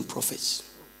raised for them prophets.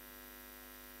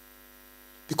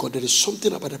 Because there is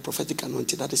something about the prophetic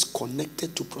anointing that is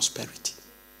connected to prosperity.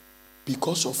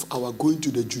 Because of our going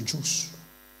to the jujus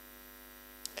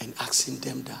and asking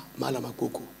them that,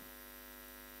 Malamakoko,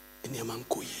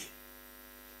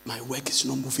 my work is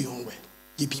not moving on well.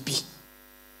 Yibibi.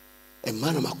 And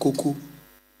Malamakoko,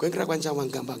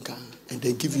 and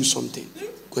then give you something.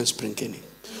 Go and sprinkle it.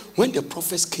 When the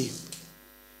prophets came,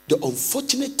 the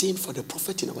unfortunate thing for the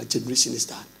prophet in our generation is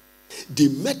that they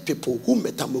met people who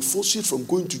metamorphosed from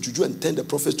going to juju and turned the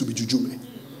prophets to be juju men.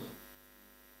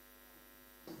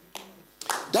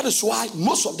 That is why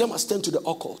most of them are turned to the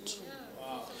occult.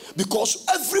 Because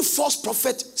every false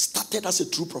prophet started as a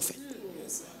true prophet.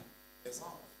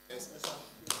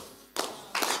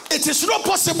 It is not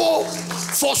possible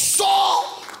for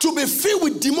Saul to be filled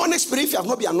with demonic spirit if you have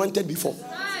not been anointed before.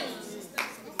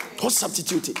 Don't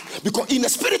substitute it. Because in the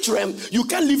spiritual realm, you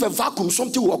can't leave a vacuum,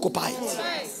 something will occupy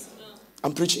it.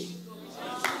 I'm preaching.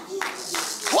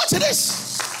 Watch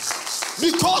this.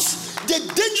 Because the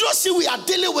dangerous thing we are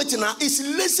dealing with now is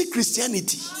lazy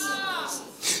Christianity.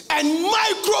 And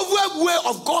microwave way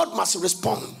of God must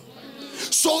respond.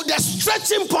 So the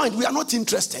stretching point, we are not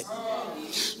interested.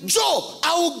 Joe,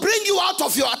 I will bring you out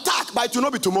of your attack, but it will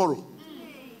not be tomorrow.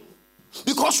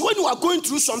 Because when you are going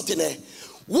through something,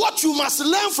 what you must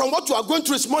learn from what you are going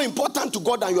through is more important to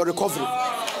God than your recovery.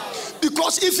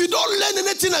 Because if you don't learn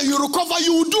anything and you recover,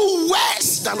 you will do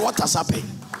worse than what has happened.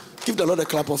 Give the Lord a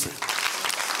clap offering.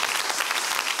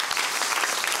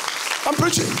 I'm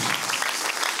preaching.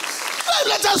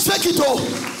 Let us take it all.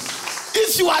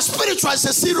 If you are spiritual, it's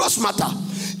a serious matter.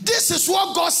 This is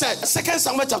what God said. 2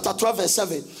 Samuel chapter 12 verse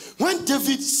 7. When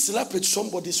David slept with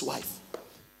somebody's wife,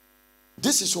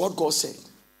 this is what God said.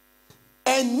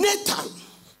 And Nathan,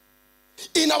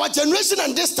 in our generation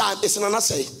and this time, is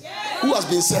Manasseh who has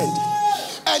been sent.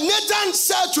 And Nathan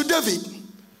said to David,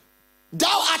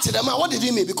 thou art the man. What did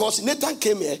he mean? Because Nathan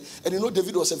came here, and you know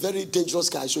David was a very dangerous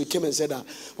guy. So he came and said,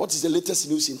 what is the latest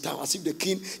news in town? As if the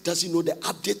king doesn't know the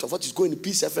update of what is going in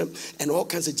Peace FM and all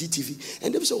kinds of GTV.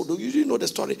 And David said, oh, you didn't know the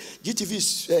story. GTV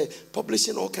is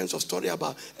publishing all kinds of story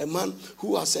about a man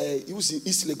who was he was in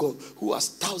East Legon, who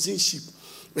has 1,000 sheep.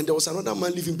 And there was another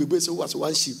man living in Bebe who has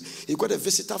 1 sheep. He got a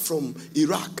visitor from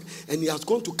Iraq, and he has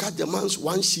gone to catch the man's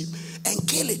 1 sheep and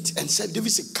kill it. And said,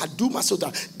 David said, Kadu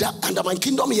Masota, under my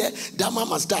kingdom here, that man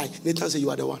must die. Nathan said, you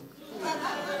are the one.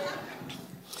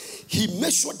 He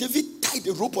made sure David tied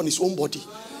the rope on his own body.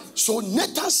 So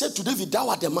Nathan said to David, thou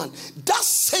art the man. That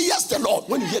says the Lord.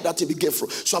 When you hear that, be careful.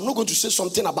 So I'm not going to say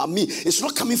something about me. It's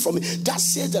not coming from me. That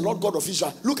says the Lord God of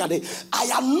Israel. Look at it.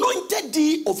 I anointed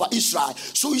thee over Israel.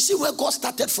 So you see where God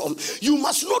started from. You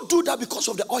must not do that because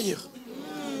of the oil.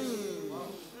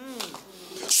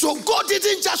 So God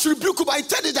didn't just rebuke you, but I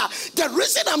tell you that the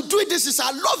reason I'm doing this is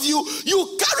I love you.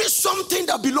 You carry something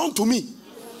that belongs to me.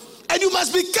 And you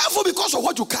must be careful because of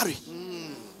what you carry.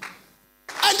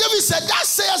 And David said, that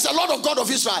says the Lord of God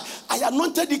of Israel, I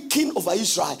anointed thee king over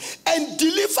Israel and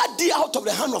delivered thee out of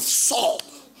the hand of Saul.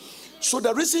 So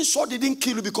the reason Saul didn't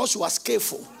kill you because you was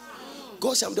careful.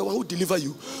 God said, I'm the one who deliver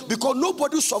you. Because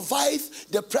nobody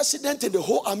survived the president and the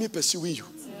whole army pursuing you.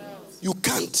 You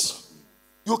can't.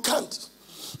 You can't.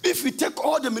 If we take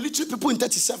all the military people in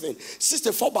 37,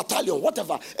 64 battalion,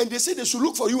 whatever, and they say they should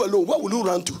look for you alone, where will you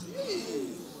run to?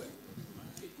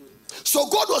 So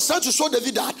God was trying to show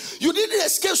David that you didn't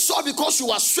escape Saul because you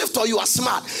were swift or you were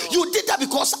smart. You did that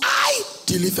because I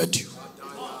delivered you.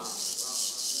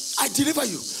 I deliver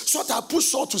you. Sometimes I put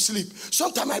Saul to sleep.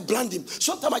 Sometimes I blind him.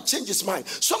 Sometimes I change his mind.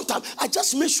 Sometimes I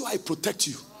just make sure I protect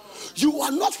you. You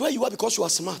are not where you are because you are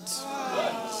smart.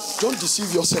 Don't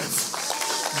deceive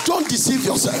yourself. Don't deceive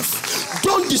yourself.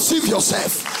 Don't deceive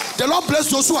yourself. The Lord bless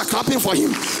those who are clapping for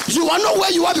him. You are not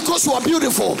where you are because you are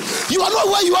beautiful. You are not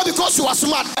where you are because you are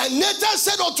smart. And Nathan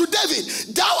said unto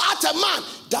David, thou art a man.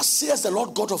 That says the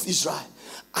Lord God of Israel.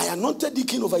 I anointed thee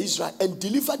king over Israel and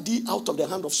delivered thee out of the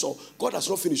hand of Saul. God has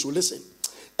not finished, so listen.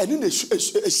 And in a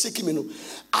shaking minute,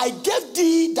 I gave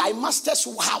thee thy master's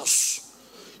house.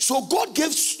 So God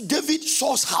gave David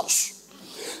Saul's house.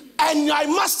 And thy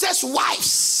master's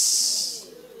wives.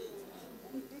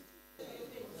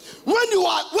 When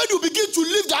you begin to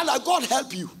live that life, God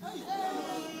help you.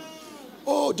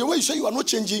 Oh, the way you say you are not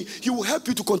changing, he will help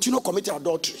you to continue committing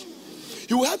adultery.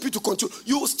 He will help you to continue.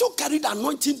 You will still carry the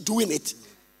anointing doing it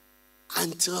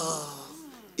until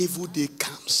evil day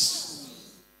comes.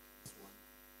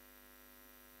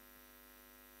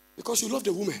 Because you love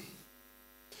the woman.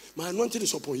 My anointing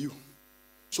is upon you.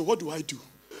 So what do I do?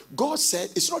 God said,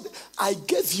 it's not, I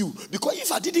gave you. Because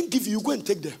if I didn't give you, you go and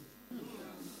take them.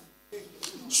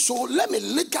 So let me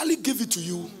legally give it to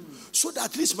you so that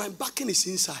at least my backing is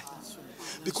inside.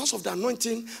 Because of the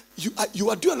anointing, you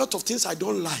are doing a lot of things I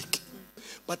don't like.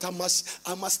 But I must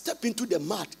step into the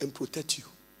mud and protect you.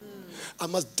 I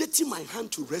must dirty my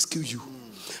hand to rescue you.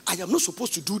 I am not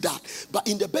supposed to do that. But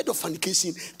in the bed of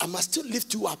fornication, I must still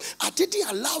lift you up. I didn't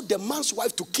allow the man's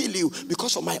wife to kill you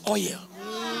because of my oil.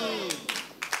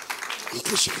 I'm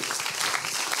pushing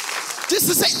it. This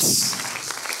is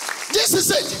it. This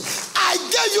is it. I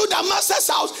gave you the master's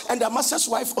house and the master's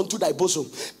wife unto thy bosom,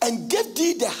 and gave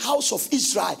thee the house of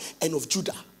Israel and of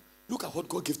Judah. Look at what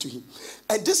God gave to him.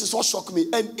 And this is what shocked me.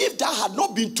 And if that had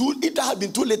been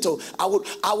too little, I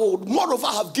would moreover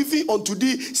have given unto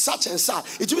thee such and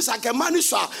such. It means I can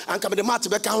manage and come the mat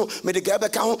back out, me the guy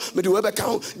back out, me the way back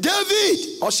out.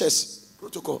 David, ushers,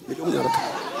 protocol.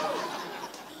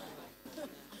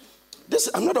 This,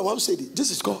 I'm not the one who said it.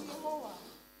 This is God.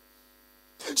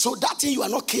 So that thing you are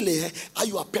not killing, and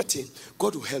you are petting,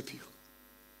 God will help you.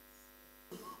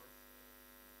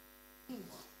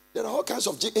 There are all kinds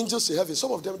of angels in heaven.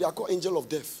 Some of them, they are called angel of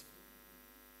death.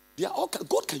 They are all,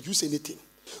 God can use anything.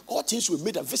 All things were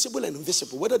made visible and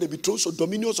invisible, whether they be thrones or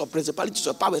dominions or principalities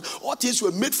or powers. All things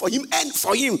were made for him and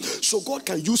for him. So God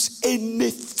can use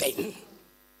anything.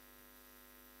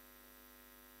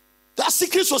 That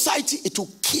secret society, it will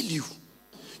kill you.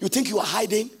 You think you are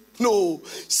hiding? No.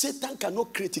 Satan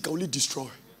cannot create, he can only destroy.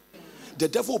 The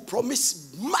devil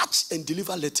promise much and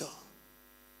deliver little.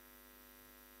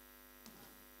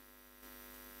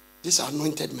 These are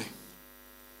anointed men.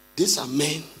 These are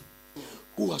men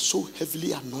who are so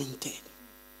heavily anointed.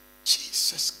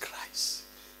 Jesus Christ.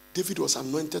 David was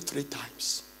anointed 3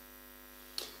 times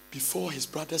before his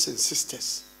brothers and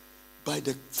sisters by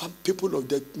the people of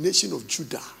the nation of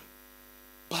Judah.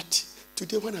 But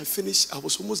today when I finished, I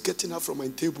was almost getting up from my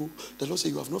table. The Lord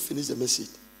said, you have not finished the message.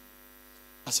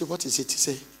 I said, what is it? He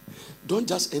said, don't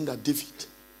just end at David.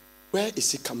 Where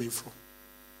is it coming from?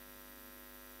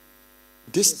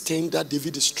 This thing that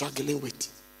David is struggling with.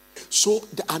 So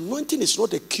the anointing is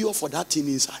not a cure for that thing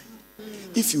inside.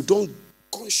 If you don't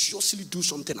consciously do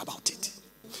something about it.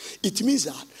 It means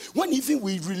that when even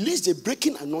we release the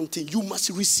breaking anointing, you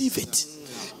must receive it.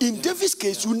 In David's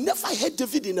case, you never heard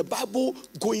David in the Bible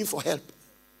going for help.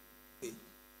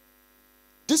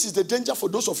 This is the danger for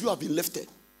those of you who have been lifted.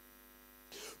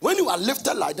 When you are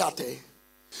lifted like that,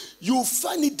 you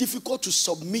find it difficult to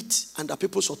submit under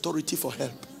people's authority for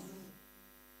help.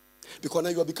 Because now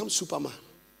you have become Superman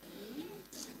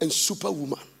and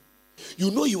Superwoman.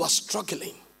 You know you are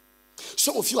struggling.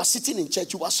 Some of you are sitting in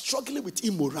church, you are struggling with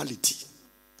immorality.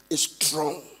 It's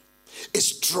strong. It's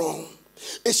strong.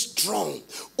 It's strong.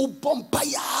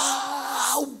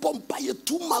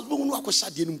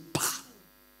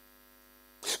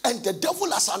 And the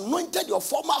devil has anointed your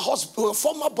former husband, your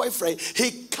former boyfriend.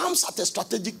 He comes at a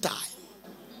strategic time.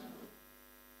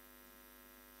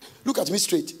 Look at me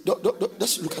straight.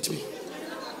 Just look at me.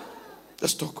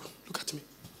 Let's talk. Look at me.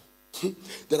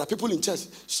 There are people in church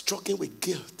struggling with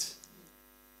guilt.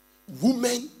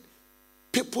 Women,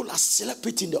 people are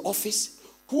celebrating in the office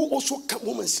who also come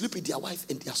home and sleep with their wife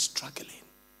and they are struggling.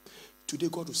 Today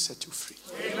God will set you free.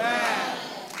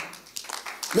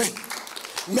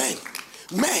 Amen.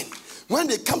 Men. When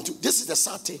they come to, this is the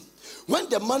sad thing. When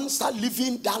the man start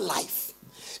living that life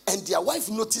and their wife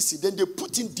notices it, then they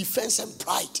put in defense and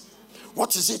pride.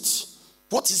 What is it?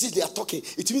 What is it they are talking?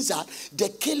 It means that the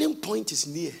killing point is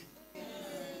near.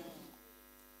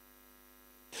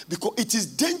 Because it is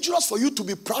dangerous for you to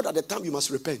be proud at the time you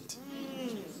must repent.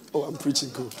 Oh, I'm preaching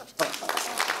good.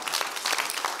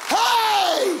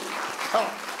 Hey!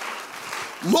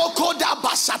 Mokoda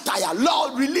Basataya.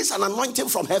 Lord, release an anointing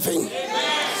from heaven. Amen.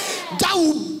 That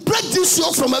will break this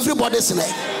yoke from everybody's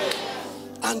neck.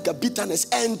 Anger, bitterness,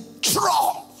 and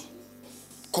trouble.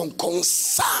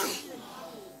 Concern.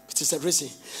 It is a reason.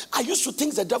 I used to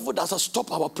think the devil doesn't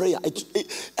stop our prayer.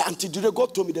 Until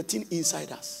God told me the thing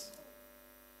inside us.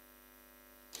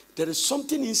 There is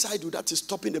something inside you that is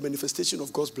stopping the manifestation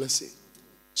of God's blessing.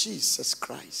 Jesus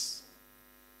Christ.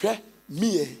 Okay?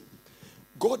 Me,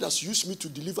 God has used me to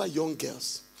deliver young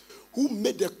girls who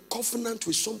made a covenant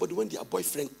with somebody when their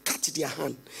boyfriend cut their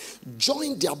hand,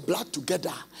 joined their blood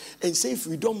together, and say, if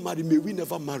we don't marry, may we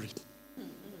never marry.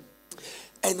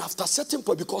 And after a certain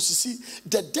point, because you see,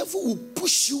 the devil will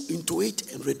push you into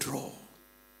it and withdraw.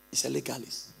 It's a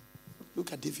legalist.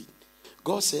 Look at David.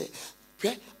 God said,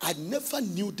 I never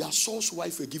knew that Saul's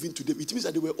wife were given to David. It means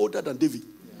that they were older than David.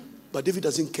 But David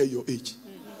doesn't care your age.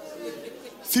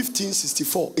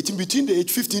 1564. It's in between the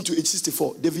age 15 to age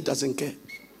 64. David doesn't care.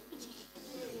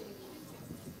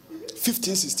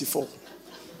 1564.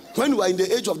 When you are in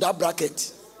the age of that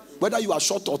bracket, whether you are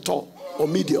short or tall or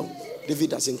medium, David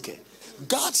doesn't care.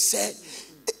 God said,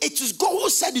 it is God who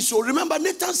said it. So remember,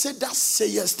 Nathan said, that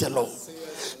says the Lord.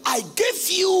 I gave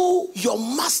you your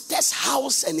master's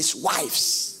house and his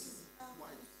wives.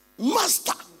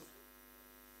 Master.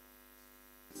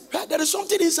 There is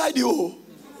something inside you.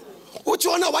 What you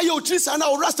want to why you trees and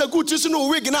now rasta good trees no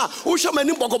wig now. Who shall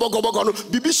many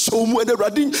bogo bibi show mu and the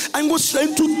rading and go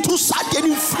straight to start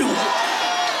getting free.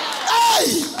 Hey!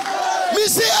 Me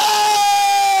say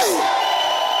hey!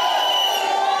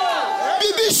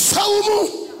 Bibi show mu.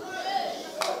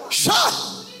 Sha!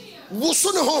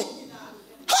 Wusu ho.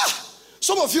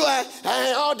 Some of you are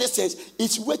all these things.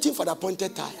 It's waiting for the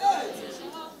appointed time.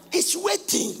 It's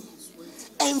waiting.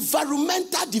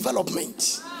 Environmental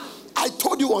development. I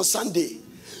told you on Sunday,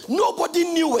 nobody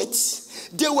knew it.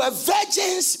 They were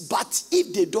virgins, but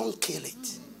if they don't kill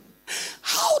it,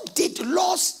 how did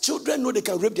lost children know they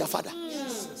can rape their father?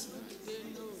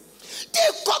 They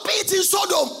copy it in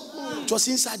Sodom. It was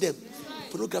inside them.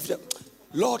 Pornography.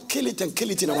 Lord, kill it and kill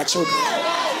it in our children.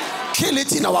 Kill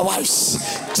it in our wives.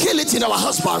 Kill it in our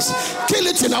husbands. Kill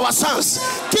it in our sons.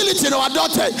 Kill it in our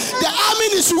daughters. The army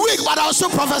is weak, but I also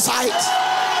prophesied.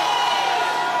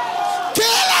 Kill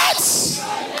it!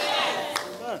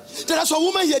 There are some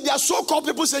women here, they are so-called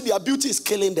people say their beauty is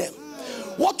killing them.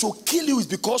 What will kill you is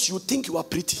because you think you are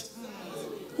pretty.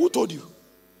 Who told you?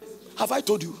 Have I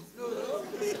told you?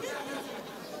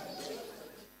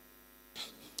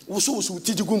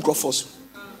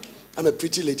 I'm a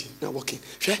pretty lady now walking.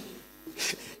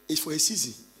 It's for a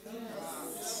season.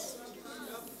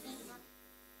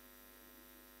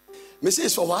 Me say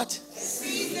it's for what?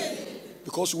 Season.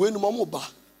 Because when Mamoba,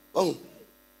 oh,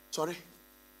 sorry,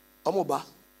 Amoba,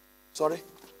 sorry,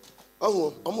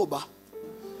 oh, Amoba,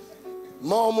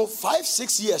 Mom,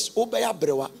 5-6 years, Obaya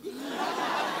Brewa,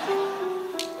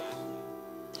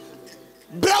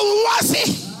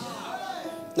 Brewasi.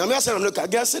 Now me say, look,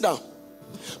 again, sit down.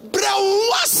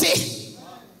 Brewasi,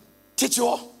 teach you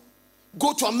all.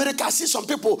 Go to America, see some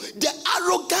people, the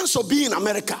arrogance of being in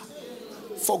America.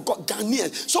 For God,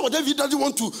 Ghanaians. Some of them doesn't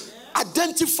want to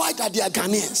identify that they are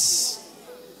Ghanaians.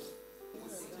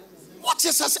 What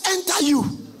Jesus enter you?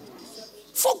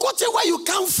 Forgotten where you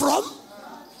come from?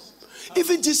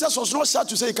 Even Jesus was not sad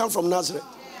to say he come from Nazareth.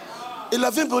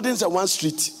 11 buildings and 1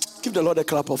 street. Give the Lord a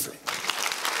clap offering.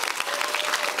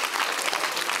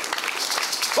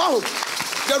 Wow.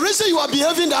 The reason you are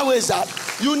behaving that way is that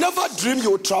you never dream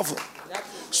you will travel.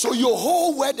 So your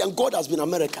whole word and God has been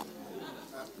America.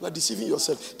 You are deceiving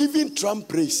yourself. Even Trump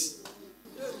prays.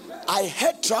 I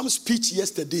heard Trump's speech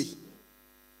yesterday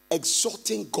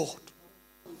exalting God.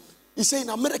 He said in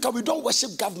America we don't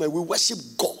worship government, we worship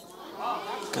God.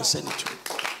 You can send it to me.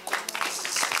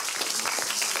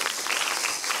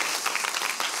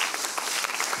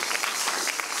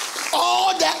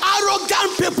 All the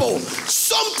arrogant people,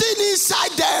 something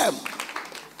inside them.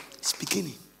 It's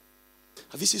beginning.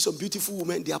 Have you seen some beautiful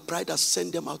women? Their pride has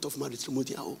sent them out of marriage.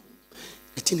 The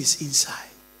thing is inside.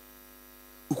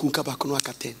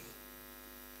 Ukunkabakunaka 10.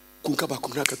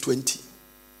 Ukunkabakunaka 20.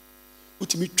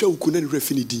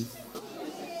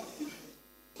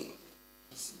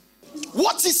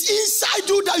 What is inside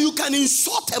you that you can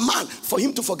insult a man for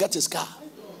him to forget his car?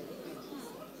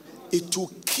 It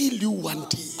will kill you one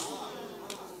day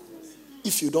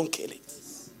if you don't kill it.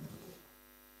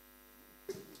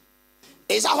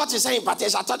 Is that what you're saying,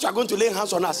 Patricia? I thought you were going to lay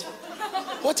hands on us.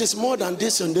 What is more than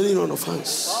this on the laying on of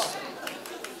hands?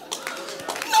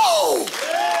 No!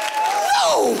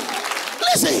 No!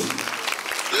 Listen.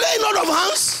 Laying on of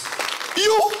hands?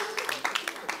 You?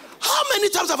 How many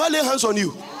times have I laid hands on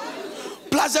you?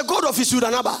 Plus the God of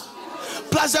Isudanaba.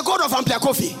 Plus the God of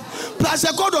Ampliakofi. Plus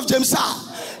the God of Jemsa.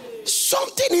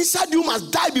 Something inside you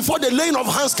must die before the laying of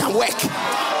hands can work.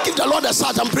 Give the Lord a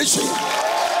shout and preaching.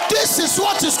 This is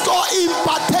what is called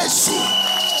impartation.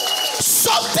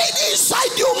 Something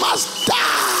inside you must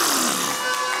die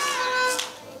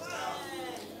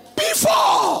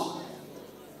before.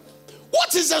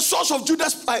 What is the source of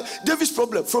David's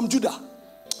problem? From Judah.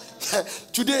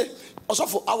 Today,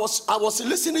 also I was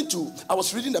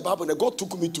reading the Bible and God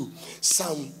took me to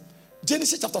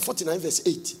Genesis chapter 49 verse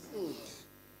 8.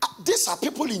 These are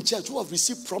people in church who have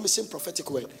received promising prophetic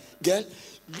word. Girl,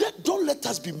 Don't let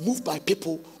us be moved by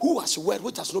people who has word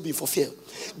which has not been fulfilled.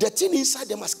 The thing inside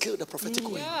them has killed the prophetic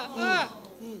word.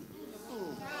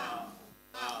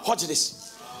 Watch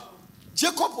this.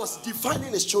 Jacob was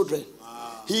defining his children.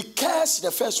 He cursed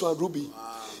the first one, Ruby.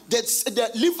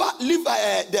 The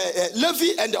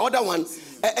Levi and the other one,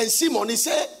 and Simon, he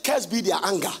said, curse be their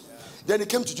anger. Then he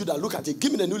came to Judah. Look at it.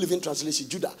 Give me the New Living Translation.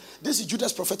 Judah. This is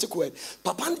Judah's prophetic word.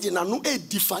 Papa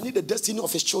defining the destiny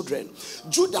of his children.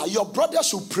 Judah, your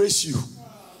brothers will praise you.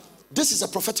 This is a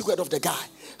prophetic word of the guy.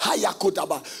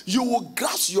 You will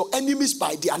grasp your enemies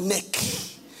by their neck.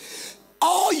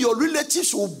 All your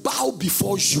relatives will bow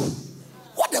before you.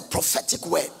 What a prophetic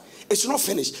word. It's not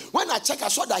finished. When I checked, I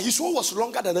saw that his one was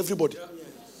longer than everybody.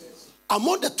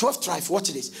 Among the 12 tribes,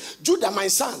 watch this. Judah, my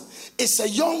son, is a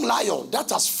young lion that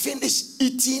has finished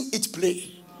eating its prey.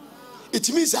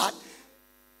 It means that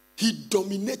he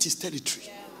dominates his territory.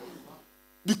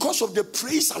 Because of the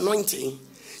praise anointing,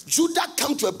 Judah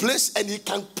come to a place and he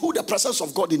can put the presence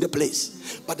of God in the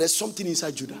place. But there's something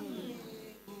inside Judah.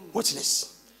 Watch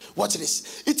this. Watch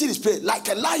this. Eating his prey like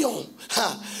a lion.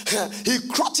 He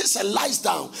crouches and lies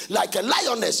down like a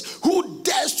lioness. Who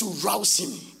dares to rouse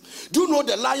him? Do you know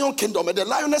the lion kingdom? And the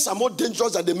lioness are more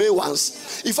dangerous than the male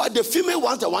ones. In fact, the female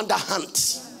ones, the one that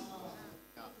hunt.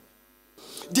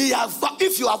 They have,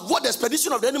 if you have watched the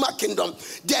expedition of the animal kingdom,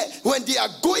 when they are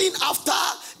going after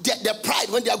the pride,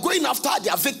 when they are going after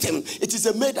their victim, it is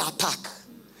a male attack.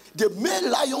 The male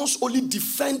lions only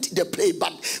defend the prey,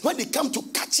 but when they come to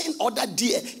catching other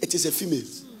deer, it is a female.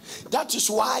 That is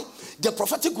why the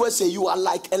prophetic word says you are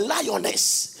like a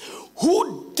lioness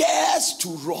who dares to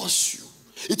rouse you.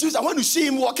 It means that when you see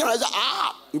him walking around,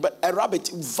 a rabbit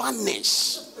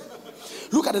vanish.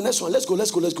 Look at the next one. Let's go.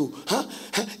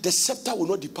 The scepter will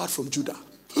not depart from Judah.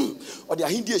 Or the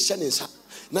Hindi is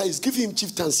now he's giving him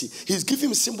chieftaincy. He's giving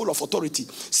him symbol of authority.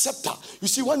 Scepter. You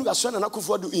see, when we are showing an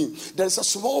Akufo in, there is a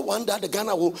small one that the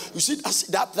Ghana will. You see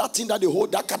that thing that they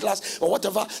hold, that cutlass or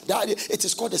whatever. It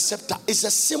is called a scepter. It's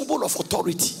a symbol of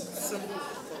authority.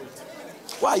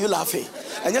 Why are you laughing?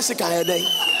 And yes, you can hear them.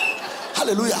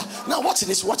 Hallelujah. Now watch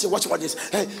this. Watch this.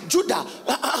 Judah,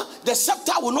 the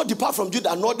scepter will not depart from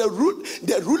Judah, nor the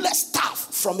ruler's staff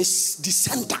from his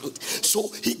descendant. So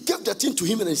he gave the thing to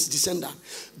him and his descendant.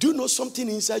 Do you know something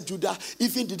inside Judah?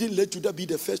 Even didn't let Judah be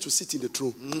the first to sit in the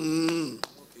throne.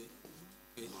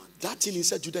 Okay. That thing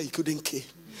inside Judah, he couldn't care.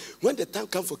 When the time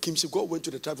came for kingship, God went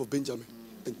to the tribe of Benjamin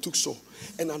and took Saul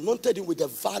and anointed him with the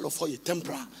vial of oil,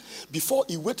 tempera. Before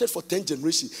he waited for 10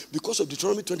 generations, because of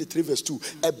Deuteronomy 23 verse 2,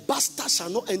 a bastard shall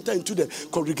not enter into the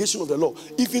congregation of the Lord,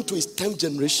 even to his 10th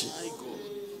generation.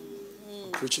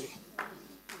 Preaching.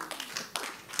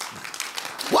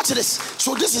 Watch this.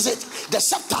 So this is it. The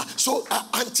scepter. So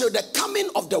until the coming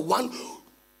of the one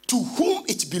to whom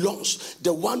it belongs,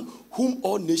 the one whom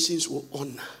all nations will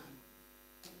honor.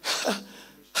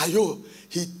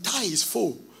 He tied his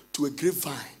foe to a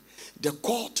grapevine, the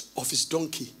court of his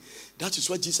donkey. That is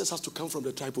why Jesus has to come from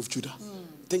the tribe of Judah.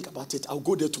 Think about it. I'll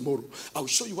go there tomorrow. I'll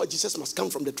show you why Jesus must come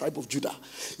from the tribe of Judah.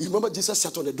 You remember Jesus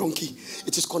sat on a donkey.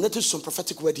 It is connected to some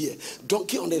prophetic word here.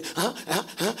 Donkey on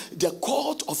the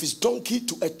court of his donkey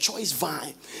to a choice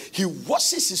vine. He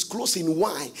washes his clothes in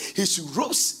wine. His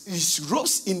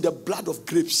robes in the blood of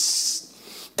grapes.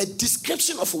 A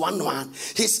description of one.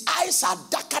 His eyes are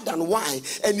darker than wine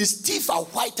and his teeth are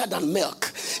whiter than milk.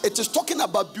 It is talking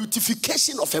about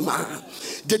beautification of a man.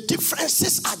 The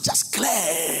differences are just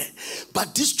clear.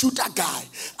 But this Judah guy,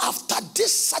 after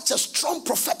this such a strong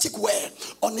prophetic word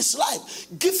on his life,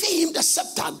 giving him the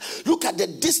scepter, look at the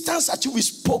distance at which we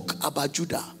spoke about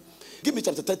Judah. Give me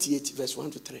chapter 38 verse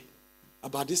 1 to 3.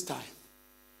 About this time,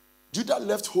 Judah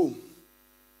left home,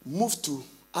 moved to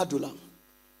Adullam,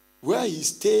 where he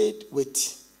stayed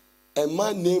with a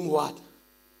man named what?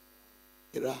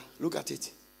 Look at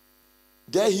it.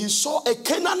 There he saw a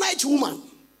Canaanite woman,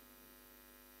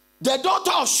 the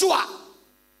daughter of Shua.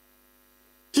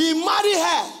 He married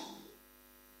her.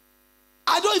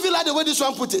 I don't even like the way this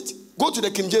one put it. Go to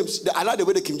the King James. I like the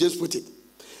way the King James put it.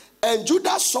 And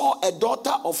Judah saw a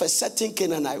daughter of a certain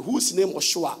Canaanite whose name was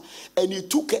Shua, and he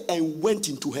took her and went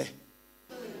into her.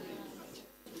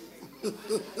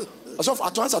 At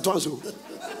once.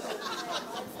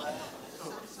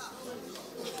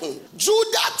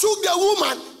 Judah took the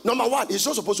woman. Number one, he's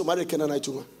not supposed to marry a Canaanite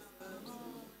woman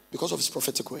because of his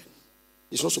prophetic word.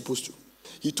 He's not supposed to.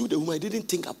 He took the woman. He didn't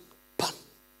think up. Bam.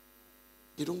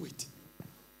 They don't wait.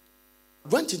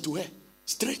 Went into her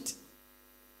straight,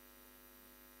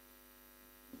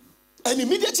 and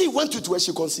immediately he went into her.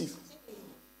 She conceived.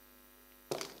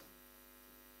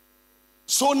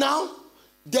 So now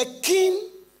the king,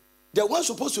 the one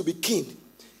supposed to be king,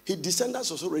 his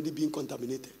descendants was already being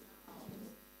contaminated.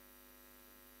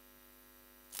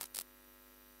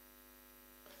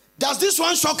 Does this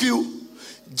one shock you?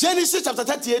 Genesis chapter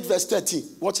 38 verse 13.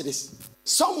 Watch this.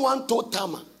 Someone told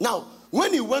Tamar. Now,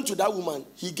 when he went to that woman,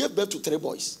 he gave birth to 3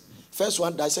 boys. First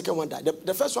one died, second one died.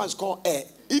 The first one is called Er.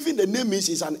 Even the name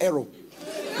is an arrow.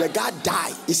 The guy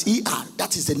died. It's E-R.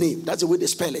 That is the name. That's the way they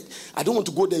spell it. I don't want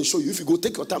to go there and show you. If you go,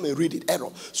 take your time and read it.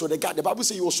 Arrow. So the Bible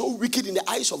says he was so wicked in the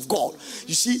eyes of God.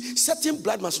 You see, certain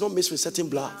blood must not mix with certain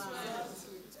blood.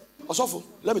 Also,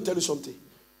 let me tell you something.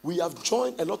 We have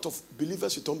joined a lot of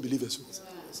believers with unbelievers.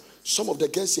 Some of the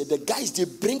girls say the guys they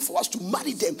bring for us to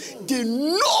marry them, they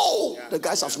know the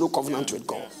guys have no covenant with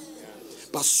God.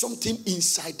 But something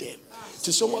inside them.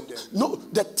 To someone, no,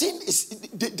 the thing is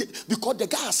because the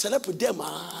guy has slept with them,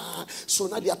 so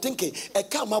now they are thinking, a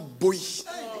karma boy.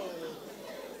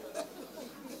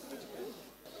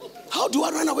 How do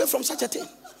I run away from such a thing?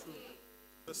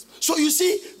 So you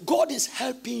see, God is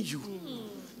helping you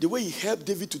the way he helped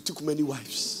David to take many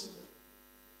wives.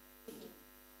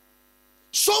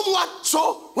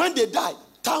 So when they died,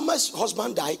 Tamar's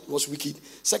husband died, was wicked.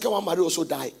 Second one, Mary also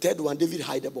died. Third one, David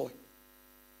hid the boy.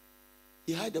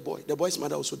 He hid the boy. The boy's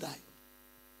mother also died.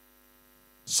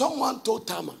 Someone told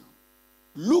Tamar,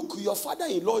 look, your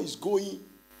father-in-law is going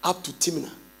up to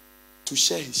Timnah to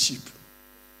share his sheep.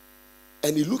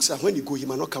 And he looks at when he go, he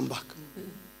might not come back.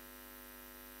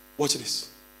 Watch this.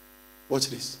 Watch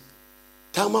this.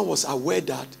 Tamar was aware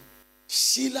that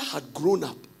Sheila had grown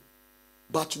up,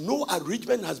 but no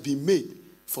arrangement has been made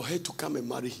for her to come and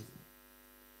marry him.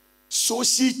 So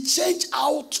she changed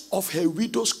out of her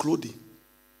widow's clothing,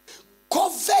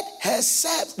 covered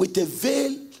herself with a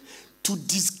veil to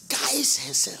disguise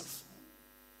herself.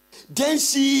 Then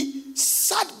she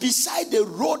sat beside the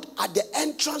road at the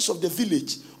entrance of the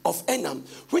village of Enam,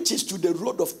 which is to the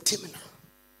road of Timnah.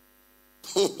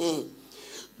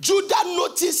 Judah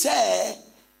noticed her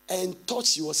and thought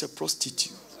she was a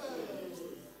prostitute.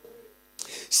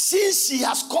 Since she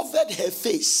has covered her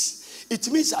face,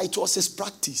 it means that it was his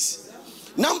practice.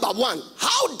 Number one,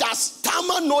 how does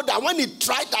Tamar know that when he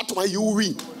tried that one, you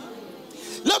win?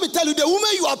 Let me tell you, the woman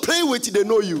you are playing with, they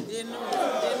know you.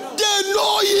 They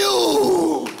know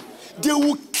you. They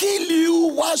will kill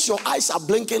you whilst your eyes are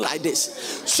blinking like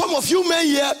this. Some of you men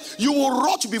here, you will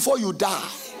rot before you die.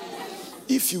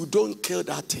 If you don't kill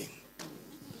that thing.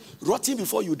 Rotting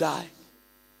before you die.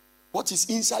 What is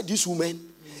inside this woman?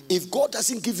 If God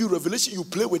doesn't give you revelation, you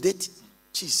play with it.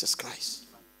 Jesus Christ.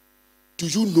 Do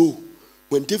you know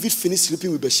when David finished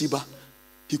sleeping with Bathsheba,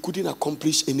 he couldn't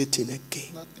accomplish anything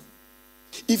again. Nothing.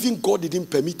 Even God didn't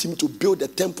permit him to build the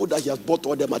temple that he has bought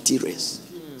all the materials.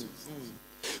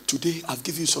 Today, I've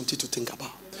given you something to think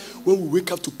about. When we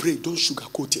wake up to pray, don't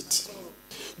sugarcoat it.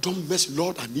 Don't mess,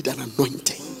 Lord, I need an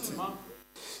anointing.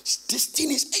 This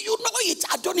thing is, you know it.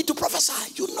 I don't need to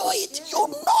prophesy. You know it. You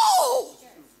know.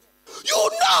 You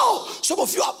know. Some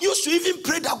of you are used to even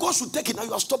pray that God should take it. Now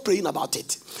you have stopped praying about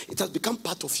it. It has become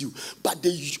part of you. But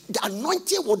the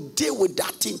anointing will deal with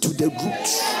that thing to the root.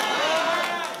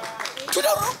 To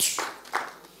the root.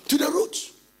 To the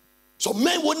root. So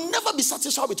men will never be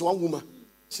satisfied with one woman.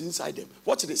 She's inside them.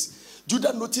 Watch this.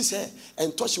 Judah noticed her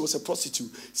and thought she was a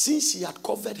prostitute. Since she had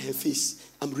covered her face,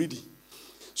 I'm reading.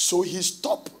 So he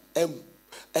stopped and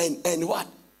what?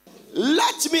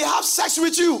 Let me have sex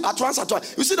with you at once.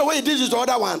 You see the way he did this to the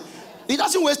other one? He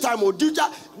doesn't waste time.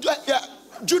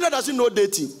 Judah doesn't know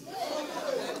dating.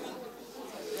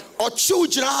 Or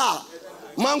children,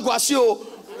 manguasio,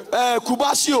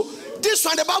 kubasio. This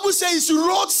one, the Bible says, is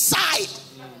roadside.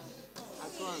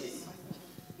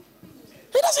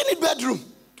 He doesn't need bedroom.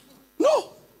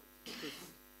 No.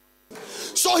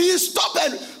 So he stopped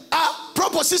and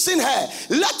propositioning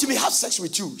her. Let me have sex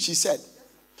with you, she said.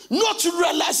 Not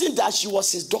realizing that she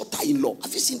was his daughter-in-law.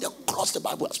 Have you seen the cross the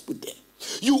Bible has put there?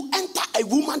 You enter a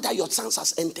woman that your sons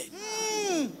has entered.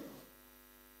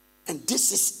 And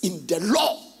this is in the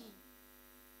law.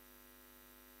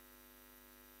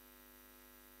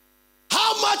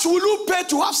 How much will you pay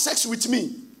to have sex with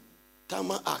me?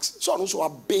 Tamar asked. So also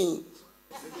obeying.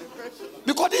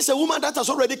 Because this is a woman that has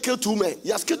already killed 2 men. He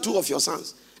has killed 2 of your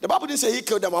sons. The Bible didn't say he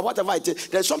killed them or whatever it is.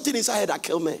 There's something inside her that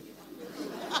killed men.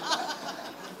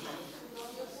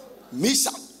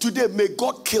 Misa, today may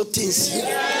God kill things here.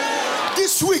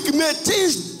 This week may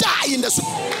things die in the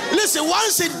supernatural. Listen,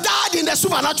 once it died in the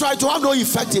supernatural, it will have no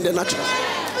effect in the natural.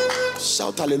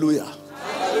 Shout hallelujah.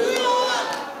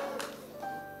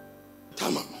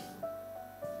 Tamar,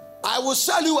 I will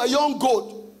sell you a young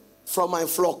goat from my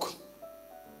flock.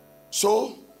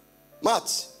 So,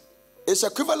 Matt, it's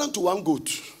equivalent to 1 goat.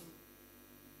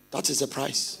 That is the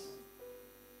price.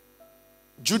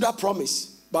 Judah promised.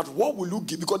 But what will you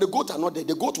give? Because the goat are not there.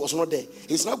 The goat was not there.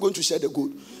 He's not going to share the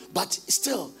goat. But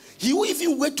still, he will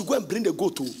even wait to go and bring the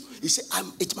goat to. He said,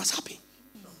 it must happen.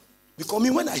 Because me,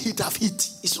 when I hit, I've hit.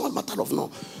 It's not a matter of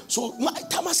no. So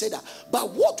Tamar said that.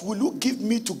 But what will you give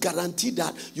me to guarantee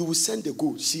that you will send the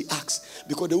goat? She asked.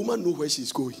 Because the woman knows where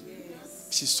she's going.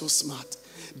 She's so smart.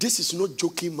 This is not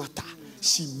joking matter.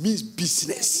 She means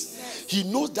business. He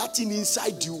knows that thing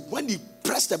inside you. When he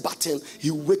press the button,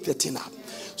 he wake the thing up.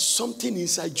 Something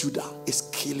inside Judah is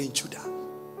killing Judah.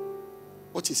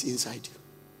 What is inside you?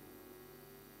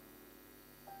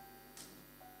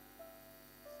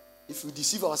 If we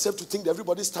deceive ourselves to think that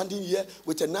everybody standing here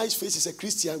with a nice face is a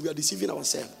Christian, we are deceiving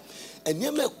ourselves. And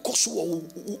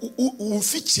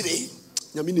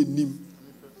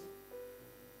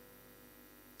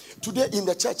today in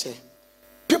the church,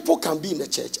 people can be in the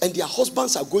church and their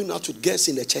husbands are going out with girls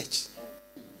in the church.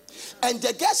 And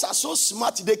the girls are so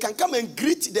smart, they can come and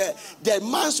greet the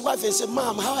man's wife and say,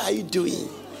 Mom, how are you doing?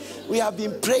 We have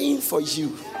been praying for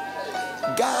you.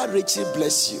 God richly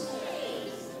bless you.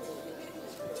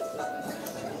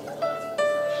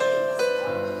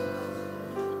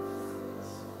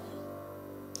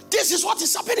 This is what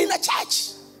is happening in the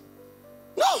church.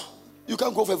 No, you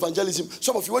can't go for evangelism.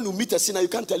 Some of you, when you meet a sinner, you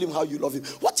can't tell him how you love him.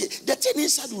 The thing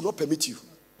inside will not permit you.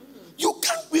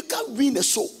 We can't win a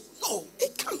soul. No,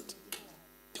 it can't.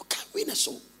 You can't win a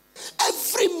soul.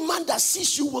 Every man that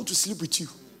sees you want to sleep with you.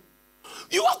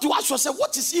 You have to ask yourself,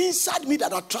 what is inside me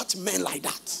that attracts men like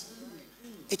that?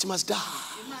 It must die.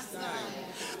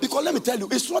 Because let me tell you,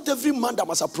 it's not every man that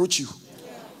must approach you.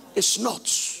 It's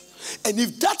not. And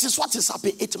if that is what is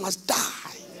happening, it must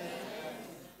die.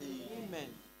 Amen.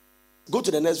 Go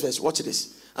to the next verse. Watch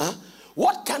this.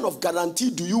 What kind of guarantee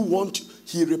do you want?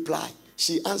 He replied.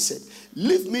 She answered,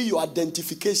 leave me your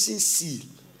identification seal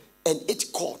and its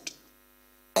cord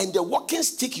and the walking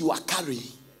stick you are carrying.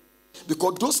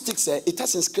 Because those sticks, it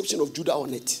has inscription of Judah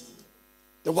on it.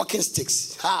 The walking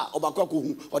sticks.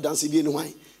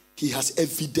 He has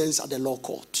evidence at the law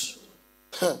court.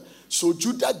 So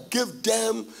Judah gave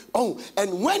them,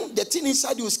 and when the thing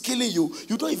inside you is killing you,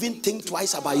 you don't even think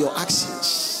twice about your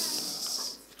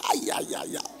actions.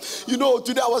 You know,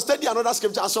 today I was studying another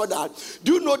scripture, I saw that.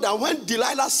 Do you know that when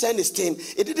Delilah sent his thing,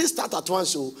 it didn't start at once,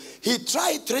 so he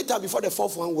tried 3 times before the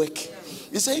 4th one worked.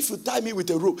 He said, if you tie me with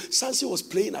a rope, Samson was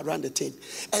playing around the thing.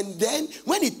 And then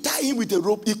when he tied him with a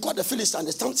rope, he caught the Philistine,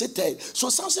 the Samson tail. So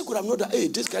Samson could have known that, hey,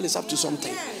 this girl is up to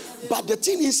something. But the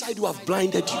thing inside you have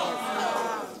blinded you.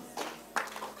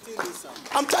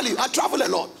 I'm telling you, I travel a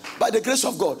lot by the grace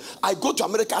of God. I go to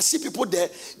America, I see people there,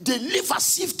 they live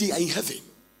as if they are in heaven.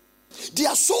 They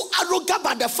are so arrogant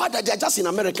by the fact that they are just in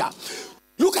America.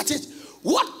 Look at it.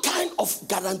 What kind of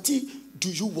guarantee do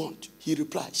you want? He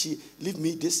replied, she leave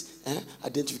me this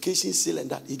identification seal and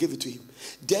that. He gave it to him.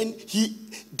 Then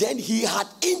he had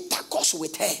intercourse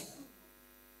with her.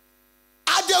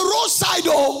 At the roadside,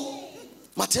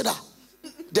 Matilda.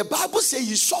 The Bible says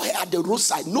he saw her at the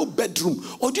roadside, no bedroom.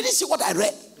 Or did you see what I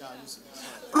read?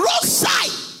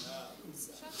 Roadside.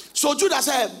 So Judah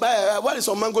said, what is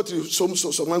some mango tree? Some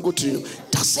mango tree.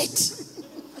 That's it.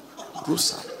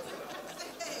 Roadside.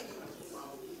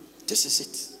 This is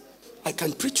it. I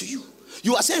can preach to you.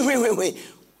 You are saying, wait.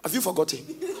 Have you forgotten?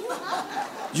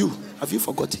 Have you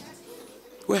forgotten?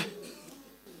 Where?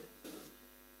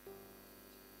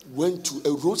 Went to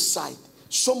a roadside.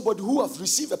 Somebody who have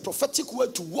received a prophetic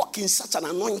word to walk in such an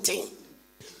anointing.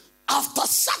 After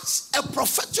such a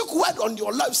prophetic word on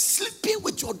your life, sleeping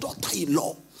with your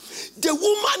daughter-in-law, the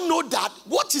woman know that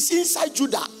what is inside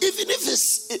Judah, even if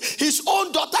his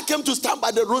own daughter came to stand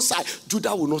by the roadside,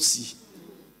 Judah will not see.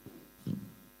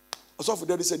 Also,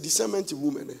 there is a discernment in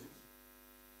women.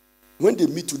 When they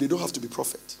meet you, they don't have to be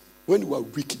prophet. When you are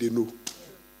weak, they know.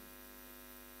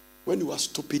 When you are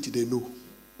stupid, they know.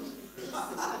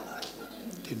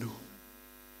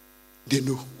 They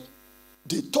know.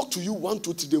 They talk to you 1,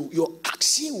 2, 3. Your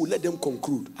action will let them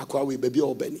conclude. Akwawe, baby,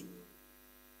 or Benny.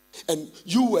 And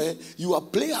you are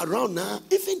playing around now.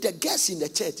 Even the guests in the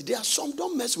church, there are some,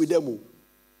 don't mess with them.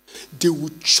 They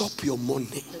will chop your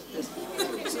money.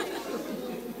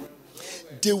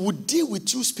 They will deal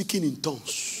with you speaking in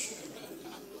tongues.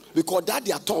 Because that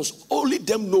their tongues, only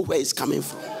them know where it's coming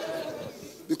from.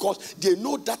 Because they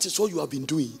know that is what you have been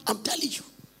doing. I'm telling you.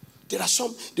 There are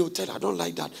some, they will tell you, I don't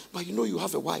like that. But you know you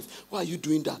have a wife. Why are you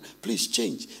doing that? Please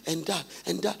change. And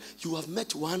that. You have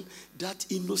met one that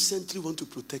innocently want to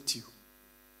protect you.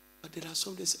 But there are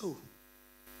some that say,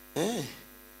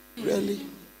 really?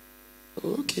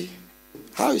 Okay.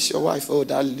 How is your wife? Oh,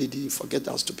 that lady. Forget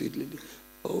that stupid lady.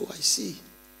 Oh, I see.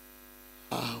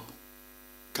 Wow.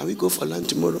 can we go for lunch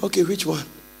tomorrow? Okay, which one?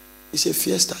 He said,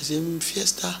 Fiesta. I said,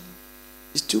 Fiesta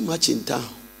is too much in town.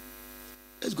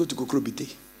 Let's go to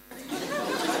Kokrobite.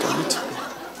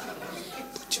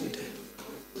 Put you there.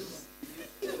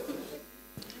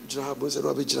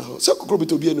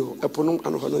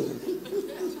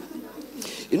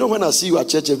 You know, when I see you at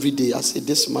church every day, I say,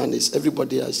 this man is,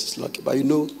 everybody else is lucky. But you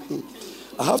know,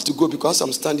 I have to go because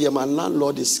I'm standing here. My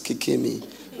landlord is kicking me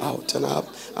out. And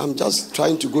I'm just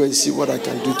trying to go and see what I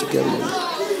can do to get money.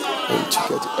 And to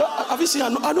get it. Have you seen?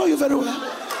 I know you very well.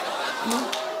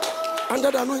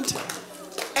 Under the anointing.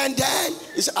 And then,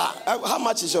 he said, how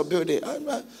much is your building?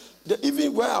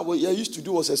 Even where I used to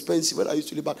do was expensive, where I used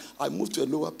to live, but I moved to a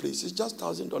lower place. It's just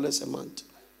 $1,000 a month.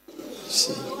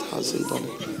 See,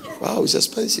 $1,000. Wow, it's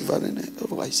expensive, isn't it?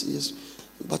 Oh, I see, yes.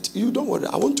 But you don't worry.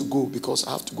 I want to go because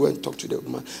I have to go and talk to the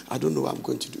woman. I don't know what I'm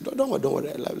going to do. Don't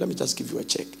worry. Let me just give you a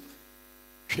check.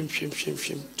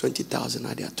 20,000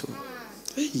 are there too.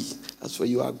 Hey, that's where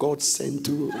you are. God sent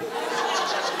to.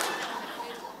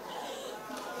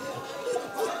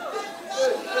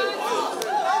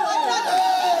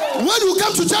 When you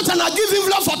come to church and I give him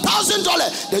love for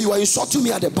 $1,000, then you are insulting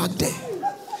me at the back there.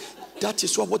 That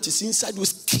is what is inside you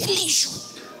is killing you.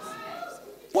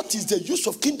 What is the use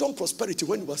of kingdom prosperity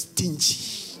when you are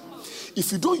stingy?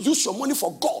 If you don't use your money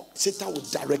for God, Satan will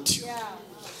direct you. Yeah.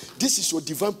 This is your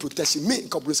divine protection. I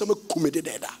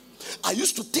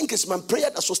used to think it's my prayer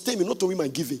that sustains me, not only my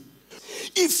giving.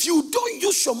 If you don't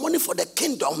use your money for the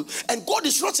kingdom and God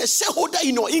is not a shareholder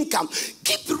in your income,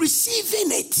 keep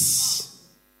receiving it.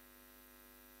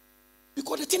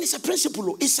 Because the thing is a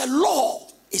principle, it's a law.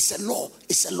 It's a law.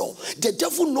 It's a law. The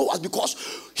devil knows us because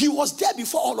he was there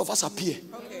before all of us appear.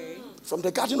 Okay. From the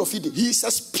Garden of Eden. He is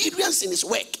experienced in his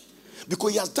work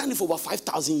because he has done it for over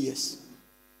 5,000 years.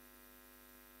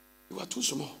 You are too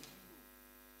small.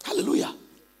 Hallelujah.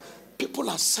 People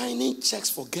are signing checks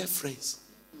for girlfriends.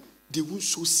 They won't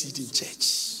sow seed in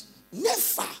church.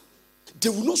 Never. They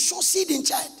will not sow seed in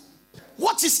church.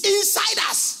 What is inside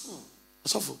us?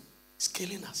 It's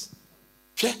killing us.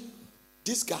 Yeah?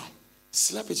 This guy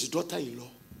slept with his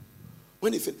daughter-in-law.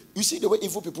 When you see the way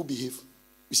evil people behave.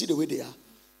 You see the way they are.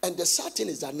 And the sad thing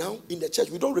is that now in the church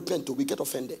we don't repent till we get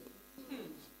offended.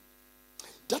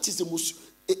 That is the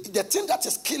thing that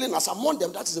is killing us among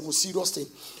them. That is the most serious thing.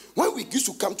 When we used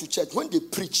to come to church, when they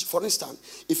preach, for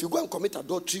instance, if you go and commit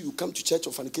adultery, you come to church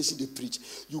or fornication, they preach.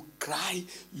 You cry,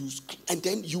 and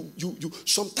then you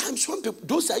sometimes when people,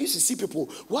 those I used to see people,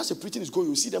 once the preaching is going,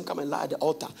 you see them come and lie at the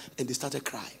altar, and they started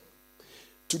crying.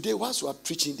 Today, once we are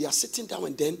preaching, they are sitting down,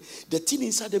 and then the thing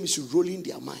inside them is rolling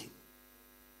their mind.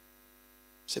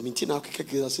 Give me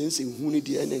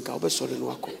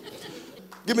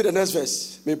the next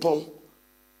verse.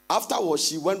 Afterwards,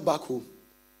 she went back home,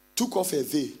 took off her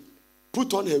veil,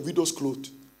 put on her widow's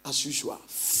clothes as usual.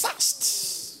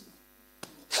 Fast.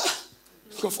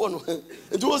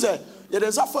 It was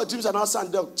there's a for dreams and our son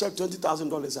check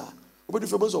 $20,000. But if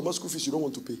you're about school fees, you don't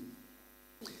want to pay.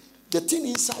 The thing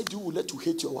inside you will let you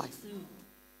hate your wife.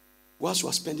 Whilst you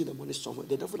are spending the money somewhere,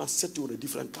 the devil has set you on a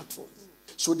different platform.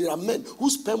 So there are men who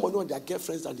spend money on their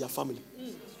girlfriends and their family.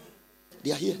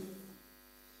 They are here.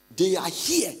 They are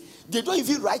here. They don't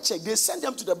even write check. They send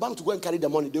them to the bank to go and carry the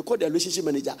money. They call their relationship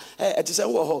manager. It is a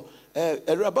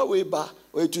rubber way bar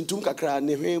or tuntum kakra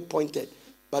ne pointed.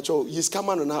 But he's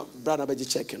coming on now, brother beji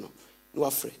check no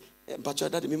afraid. But your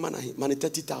daddy me money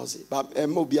 30,000. But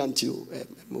mobi anti.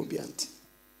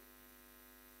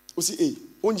 You see,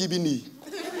 only be ni.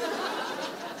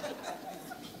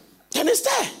 Can you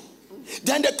stay?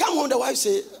 Then they come home. The wife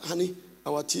say, "Honey,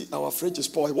 our fridge is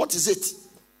spoiled. What is it?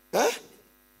 Huh?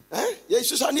 You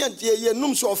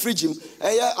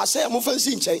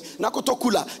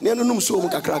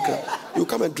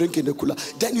come and drink in the cooler.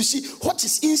 Then you see what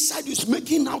is inside you is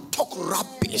making now talk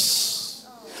rubbish.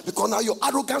 Because now your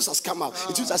arrogance has come out.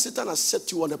 It means that Satan has set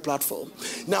you on a platform.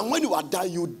 Now when you are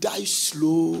dying, you die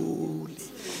slowly.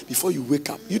 Before you wake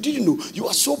up, you didn't know. You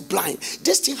are so blind.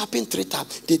 This thing happened 3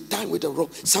 times. They died with a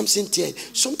rope. Something teared.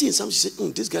 Something said,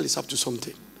 this girl is up to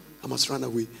something. I must run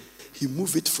away. He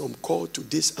moved it from call to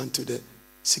this and to the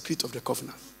secret of the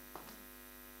covenant.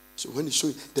 So when he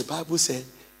showed, the Bible said,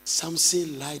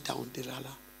 Samson lied down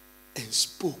Delilah and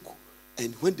spoke.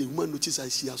 And when the woman noticed that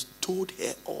she has told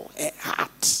her all her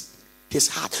heart, his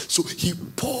heart. So he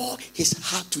poured his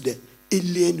heart to the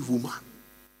alien woman.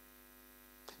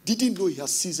 Didn't know he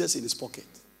has scissors in his pocket.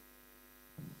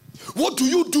 What do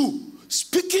you do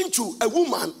speaking to a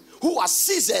woman who has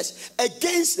scissors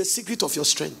against the secret of your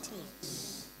strength?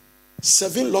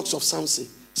 7 locks of Samson.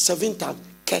 7 times.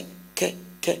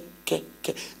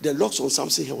 The locks on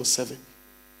Samson here was 7.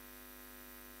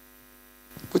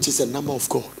 which is the number of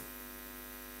God.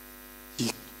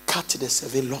 He cut the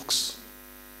 7 locks.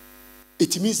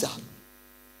 It means that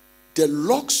the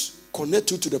locks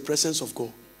connect you to the presence of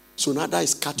God. So now that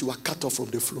is cut, you are cut off from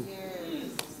the flow.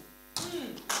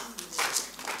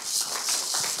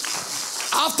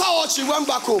 Afterwards, she went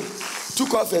back home,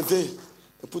 took off her veil,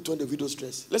 and put on the widow's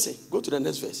dress. Listen, go to the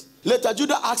next verse. Later,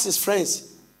 Judah asked his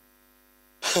friends,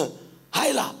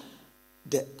 Hilah,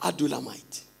 the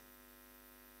Adullamite,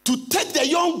 to take the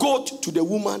young goat to the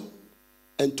woman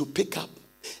and to pick up.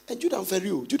 And Judah and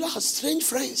Pharaoh, Judah has strange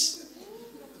friends.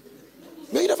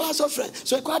 Maybe never has a friend.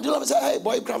 So he called Adullam and said, hey,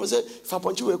 boy, Pram, say, if I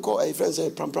punch you, call a friend, say,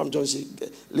 Pram Johnson,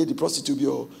 lady prostitute,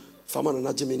 your farmer,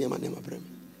 and Jimmy, my name,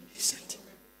 he sent him.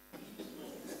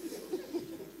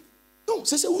 No,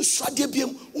 say,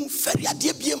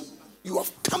 you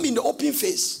have come in the open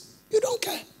face. You don't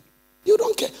care. You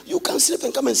don't care. You can sleep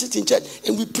and come and sit in church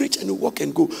and we preach and we walk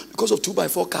and go because of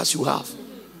 2x4 cars you have.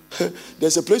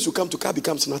 There's a place you come to, car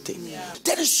becomes nothing. Yeah.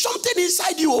 There is something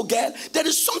inside you, oh girl. There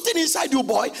is something inside you,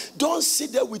 boy. Don't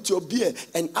sit there with your beer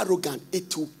and arrogant.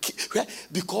 It will kill,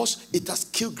 because it has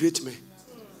killed great men.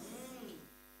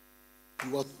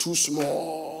 You are too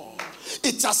small.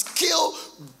 It has killed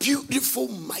beautiful,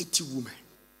 mighty women.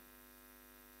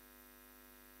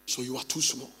 So you are too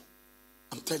small.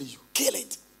 I'm telling you, kill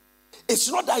it. It's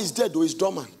not that it's dead, though, it's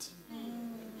dormant.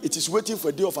 It is waiting for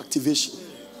a day of activation.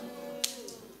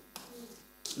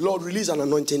 Lord, release an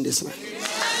anointing this night.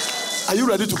 Are you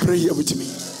ready to pray here with me?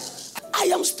 I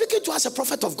am speaking to you as a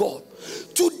prophet of God.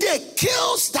 Today,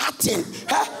 kills that thing.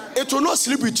 It will not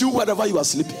sleep with you wherever you are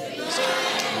sleeping.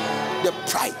 The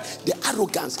pride, the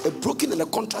arrogance, a broken and a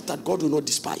contract that God will not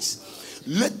despise.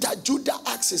 Later, Judah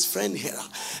asked his friend Hera,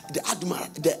 the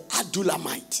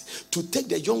Adullamite, to take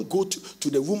the young goat to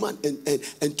the woman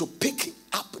and to pick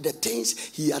up the things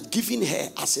he had given her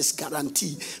as his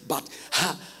guarantee. But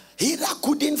Hera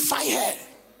couldn't find her.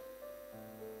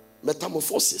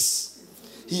 Metamorphosis.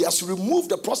 He has removed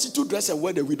the prostitute dress and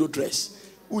wear the widow dress.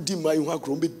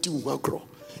 The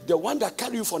one that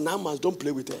carry you for 9 months, don't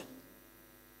play with her.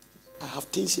 I have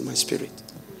things in my spirit.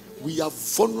 We are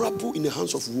vulnerable in the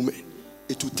hands of women.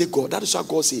 It will take God. That is why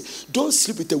God says, don't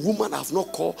sleep with a woman I have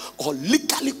not called or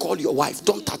legally call your wife.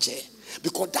 Don't touch her.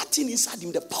 Because that thing inside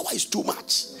him, the power is too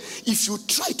much. If you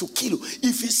try to kill,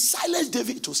 if he silence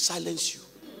David, it will silence you.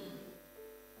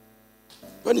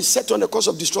 When it's set on the course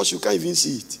of destruction, you can't even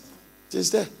see it. It is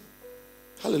there.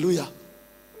 Hallelujah.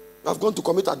 You have gone to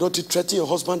commit adultery, threatening your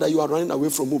husband that you are running away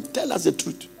from home. Tell us the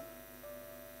truth.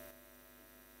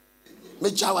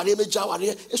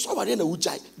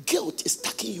 Guilt is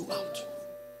taking you out.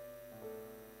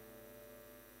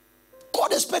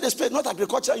 Call a spade, not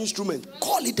agricultural instrument.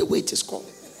 Call it the way it is called.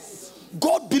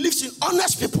 God believes in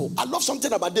honest people. I love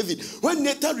something about David. When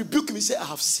Nathan rebuked him, he said, I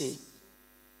have sinned.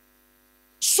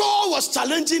 Saul was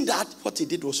challenging that. What he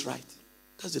did was right.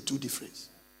 That's the two difference.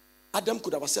 Adam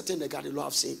could have accepted the God, the law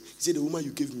of sin. He said, the woman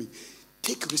you gave me,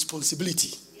 take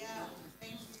responsibility. Yeah.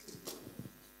 Thank you.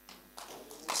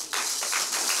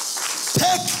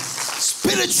 Take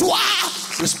spiritual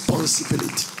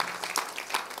responsibility.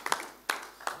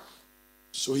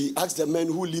 So he asked the men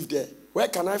who lived there, where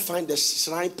can I find the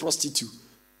shrine prostitute?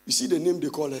 You see the name they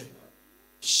call her?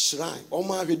 Shrine.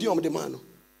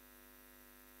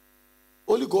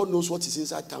 Only God knows what is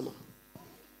inside Tamar.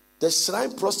 The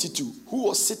shrine prostitute who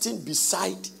was sitting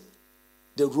beside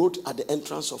the road at the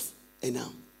entrance of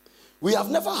Enam. We have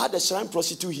never had a shrine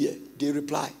prostitute here. They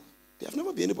reply. There have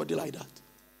never been anybody like that.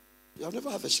 You have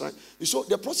never had a shrine. So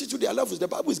the prostitute, their levels, the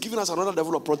Bible is giving us another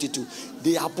level of prostitute.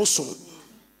 They are bosom.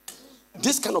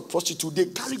 This kind of prostitute, they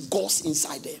carry gauze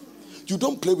inside them. You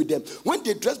don't play with them. When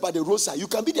they dress by the roadside, you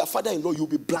can be their father-in-law, you'll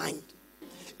be blind.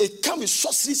 It comes with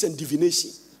sorceries and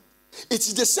divination. It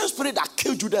is the same spirit that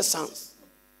killed Judah's sons.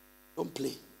 Don't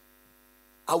play.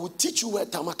 I will teach you where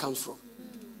Tamar comes from.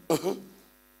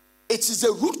 It is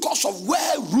the root cause of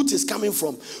where Ruth is coming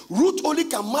from. Ruth only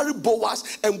can marry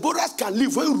Boaz, and Boaz can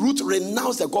live when Ruth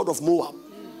renounced the God of Moab.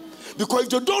 Because if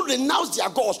they don't renounce their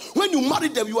gods, when you marry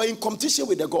them, you are in competition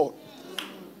with the God.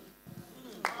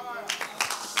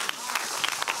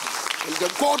 And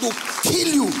the God will kill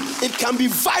you. It can be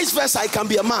vice versa. It can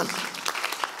be a man.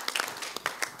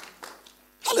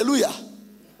 Hallelujah.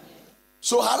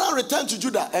 So Haran returned to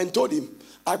Judah and told him,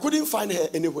 I couldn't find her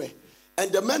anywhere.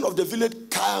 And the men of the village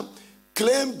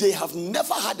claimed they have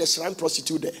never had a shrine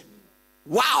prostitute there.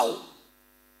 Wow.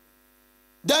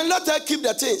 Then let her keep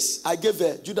the things I gave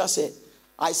her. Judah said,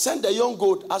 I sent the young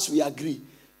goat as we agreed,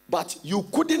 but you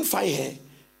couldn't find her.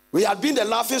 We had been the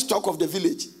laughing stock of the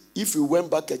village if you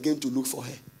went back again to look for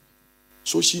her.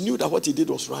 So she knew that what he did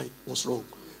was right, was wrong.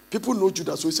 People know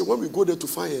Judah, so he said, when we go there to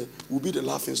find her, we'll be the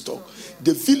laughing stock.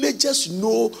 The villagers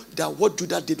know that what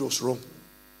Judah did was wrong.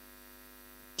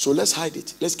 So let's hide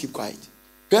it. Let's keep quiet.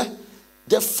 Okay?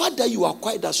 The fact that you are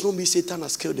quiet does not mean Satan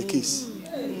has killed the case.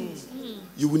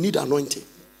 You will need anointing.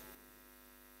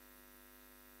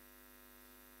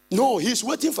 No, he's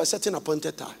waiting for a certain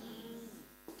appointed time.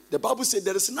 The Bible said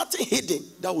there is nothing hidden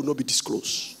that will not be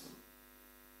disclosed.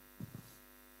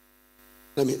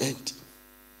 Let me end.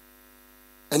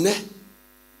 And then,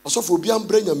 some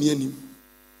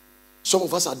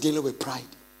of us are dealing with pride,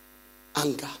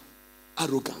 anger,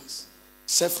 arrogance,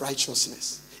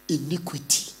 self-righteousness,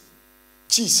 iniquity.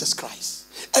 Jesus Christ.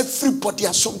 Everybody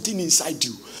has something inside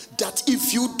you that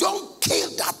if you don't kill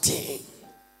that thing.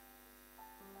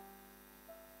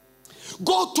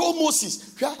 God told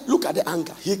Moses, look at the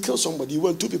anger. He killed somebody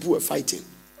when two people were fighting.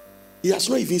 He has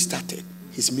not even started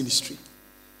his ministry.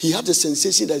 He had the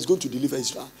sensation that he's going to deliver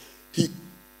Israel. He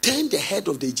turned the head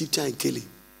of the Egyptian and killed him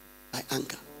by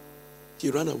anger. He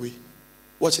ran away.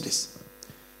 Watch this.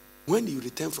 When he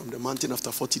returned from the mountain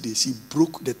after 40 days, he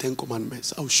broke the 10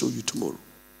 commandments. I'll show you tomorrow.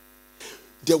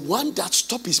 The one that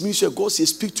stopped his ministry, God says,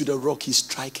 speak to the rock, he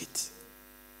strike it.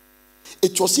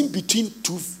 It was in between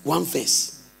one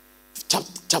verse.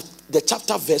 The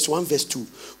chapter verse 1 verse 2.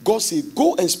 God said,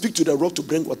 go and speak to the rock to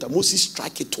bring water. Moses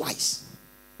strike it twice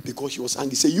because he was angry.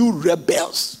 He said, you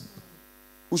rebels,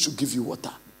 who should give you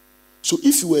water? So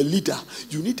if you are a leader,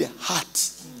 you need a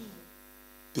heart,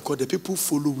 because the people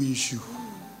following you,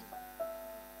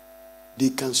 they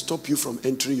can stop you from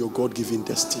entering your God-given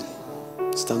destiny.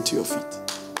 Stand to your feet.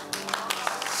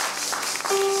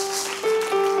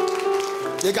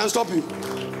 They can stop you.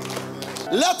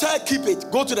 Let her keep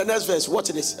it. Go to the next verse. Watch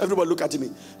this. Everybody look at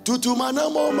me.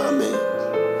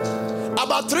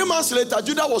 About 3 months later,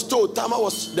 Judah was told Tamar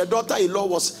was the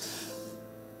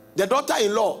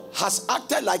daughter-in-law has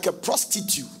acted like a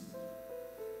prostitute.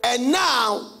 And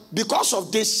now, because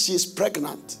of this, she is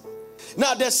pregnant.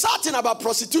 Now, the sad thing about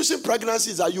prostitution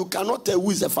pregnancy is that you cannot tell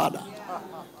who is the father.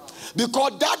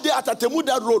 Because that day at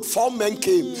Atemuda Road, 4 men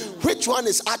came. Which one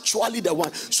is actually the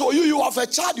one? So you have a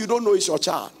child, you don't know it's your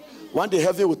child. One day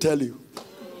heaven will tell you.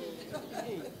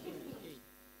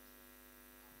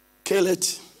 Kill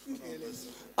it.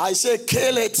 I say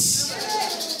kill it.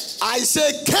 I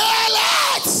say kill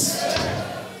it.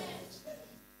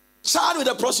 Child with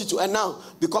a prostitute, and now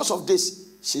because of this,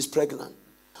 she's pregnant.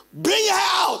 Bring her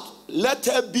out. Let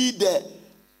her be there.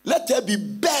 Let her be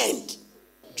burned.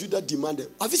 Judah demanded.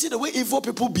 Have you seen the way evil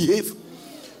people behave?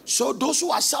 So those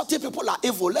who are shouting people are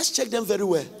evil. Let's check them very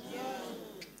well.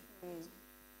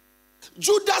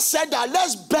 Judah said that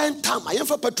let's burn Tamar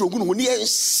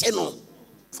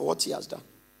for what he has done.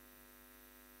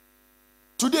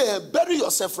 Today, bury your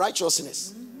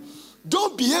self-righteousness.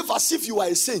 Don't behave as if you are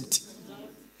a saint.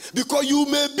 Because you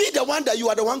may be the one that you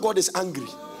are the one God is angry.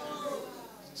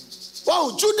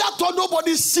 Wow, Judah thought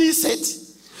nobody sees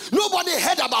it. Nobody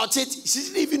heard about it. He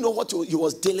didn't even know what he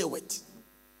was dealing with.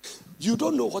 You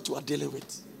don't know what you are dealing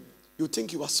with. You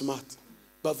think you are smart.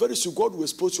 But very soon God will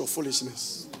expose your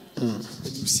foolishness. And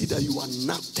you see that you are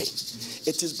nothing.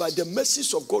 It is by the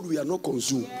mercies of God we are not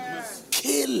consumed. Yes.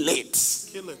 Kill it.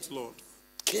 Kill it, Lord.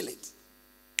 Kill it.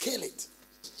 Kill it.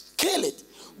 Kill it.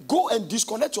 Go and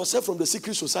disconnect yourself from the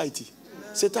secret society.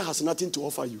 Amen. Satan has nothing to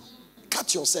offer you.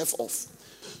 Cut yourself off.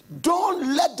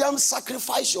 Don't let them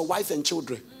sacrifice your wife and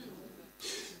children.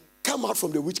 Come out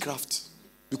from the witchcraft,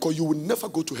 because you will never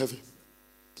go to heaven.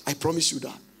 I promise you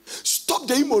that. Stop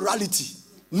the immorality.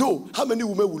 No. How many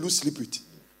women will you sleep with?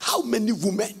 How many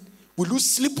women will you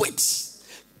sleep with?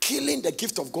 Killing the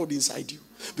gift of God inside you.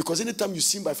 Because anytime you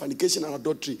sin by fornication and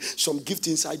adultery, some gift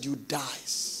inside you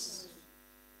dies.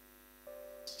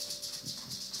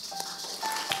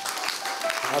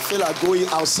 I feel like going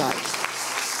outside.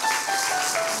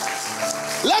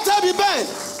 Let her be burned.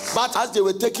 But as they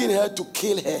were taking her to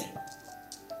kill her,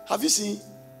 have you seen?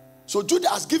 So Judah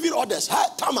has given orders. Hey,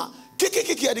 Tamar,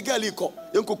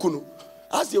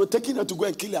 as they were taking her to go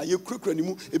and kill her, you quick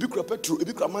anymore. Ebikra petrol,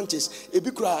 ebikra manches,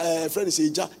 ebikra friend is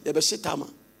eja. Ebeshe Tamar.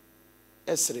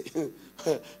 Esre,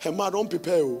 her mother don't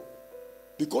prepare you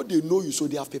because they know you, so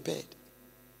they have prepared.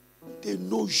 They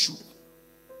know you.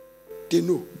 They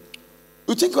know.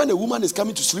 You think when a woman is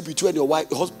coming to sleep with you and your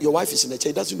wife is in the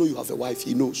chair, he doesn't know you have a wife.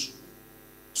 He knows.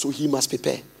 So he must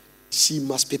prepare. She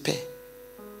must prepare.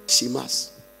 She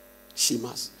must. She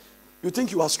must. You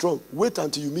think you are strong? Wait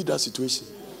until you meet that situation.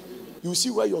 You see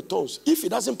where your toes. If it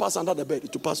doesn't pass under the bed,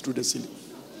 it will pass through the ceiling.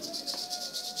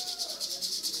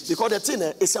 Because the thing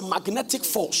is a magnetic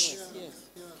force.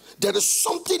 There is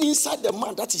something inside the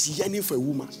man that is yearning for a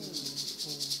woman.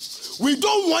 We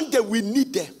don't want them, we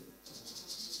need them.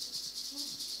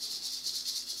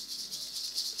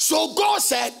 So God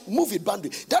said, move it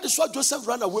boundary. That is why Joseph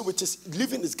ran away with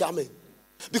leaving his garment.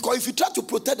 Because if you try to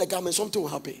protect the garment, something will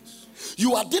happen.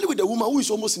 You are dealing with a woman who is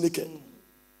almost naked.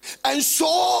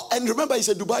 And remember, he's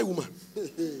a Dubai woman.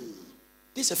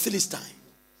 This is a Philistine.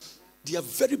 They are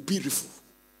very beautiful.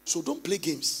 So don't play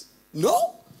games.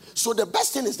 No. So the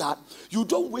best thing is that you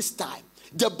don't waste time.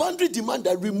 The boundary demand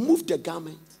that remove the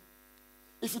garment.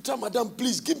 If you tell Madam,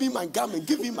 please give me my garment,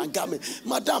 give me my garment.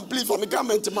 Madam, please, for my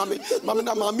garment, mommy,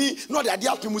 no, the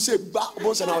idea people say,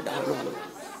 bones and all that.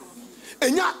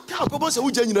 And ya can't go bones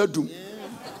who genuine doom.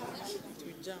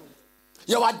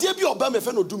 You are dear, your bam,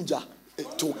 no doomja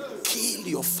to kill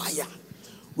your fire.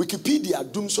 Wikipedia,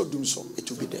 doom so, it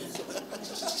will be there.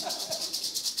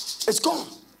 It's gone.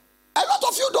 A lot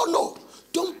of you don't know.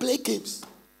 Don't play games.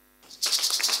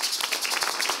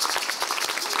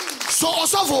 So,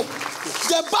 also,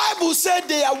 the Bible said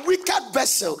they are wicked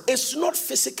vessel. It's not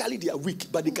physically they are weak,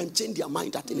 but they can change their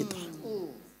mind at any time.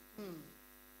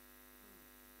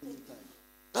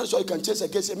 That's why you can change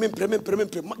against pray.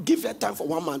 Give her time for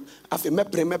 1 month. After me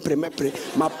pray. My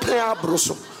prayer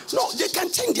broso. No, they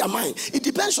can change their mind. It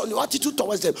depends on your attitude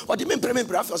towards them. Or they pray.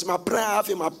 After my prayer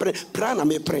na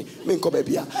me pray.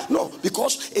 No,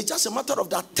 because it's just a matter of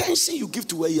the attention you give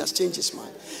to where he has changed his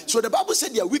mind. So the Bible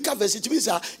said they are weaker vessels. It means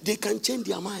that they can change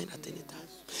their mind at any time.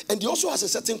 And they also has a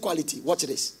certain quality. Watch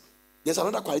this. There's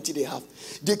another quality they have.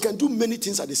 They can do many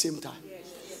things at the same time.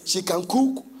 She can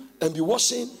cook and be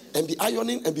washing and be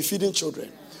ironing and be feeding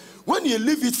children. When you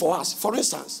leave it for us, for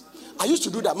instance, I used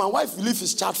to do that. My wife leave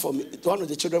his child for me, one of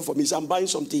the children for me. So I'm buying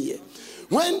something here.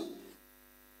 When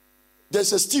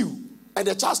there's a stew and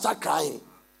the child start crying,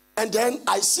 and then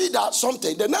I see that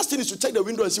something, the next thing is to check the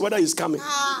window and see whether he's coming.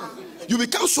 You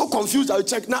become so confused that you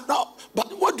check now.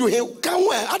 But what do he can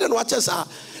wear? I don't know what just are.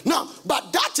 Now,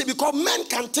 but that's it because men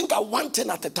can think of one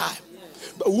thing at a time.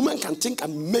 But women can think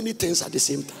of many things at the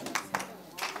same time.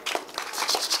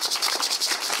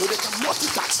 So they can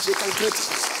multitask, they can create.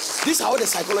 This is how the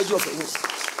psychology of a woman.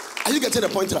 Are you getting the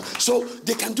point now? So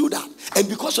they can do that. And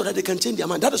because of that, they can change their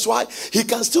mind. That is why he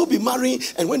can still be marrying.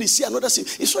 And when he see another thing,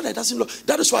 it's so that doesn't look.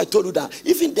 That is why I told you that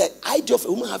even the idea of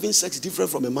a woman having sex is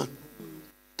different from a man.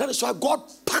 That is why God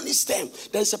punished them.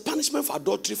 There is a punishment for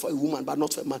adultery for a woman, but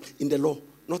not for a man in the law,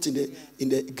 not in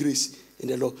the grace. In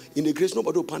the law, in the grace,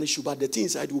 nobody will punish you, but the thing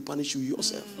inside will punish you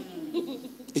yourself.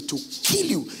 It will kill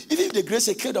you. Even if the grace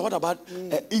is killed, what about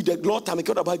if the law time?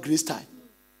 What about grace time?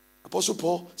 Apostle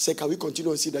Paul said, "Can we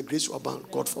continue and see the grace will abound?"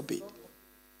 God forbid.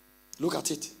 Look at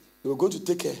it. They were going to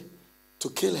take her to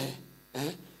kill her.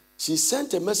 She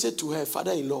sent a message to her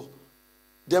father-in-law.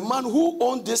 The man who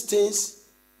owned these things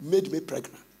made me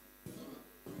pregnant.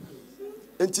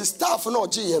 And the staff no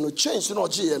change no.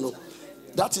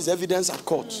 That is evidence at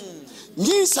court.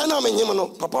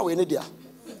 Papa we need.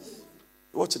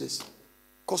 Watch this.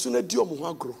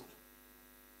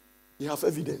 You have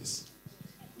evidence.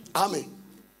 Amen.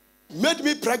 Made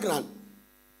me pregnant.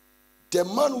 The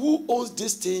man who owns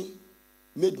this thing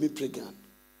made me pregnant.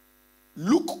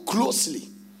 Look closely.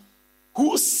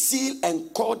 Whose seal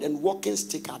and cord and walking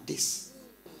stick are this?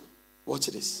 Watch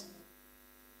this.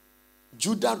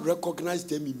 Judah recognized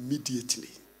them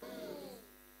immediately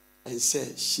and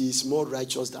said, "She is more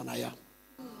righteous than I am."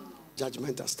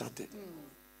 Judgment has started.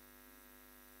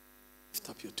 Lift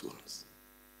up your two hands.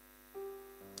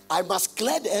 I must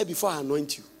clear the air before I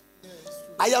anoint you.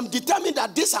 I am determined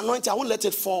that this anointing, I won't let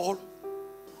it fall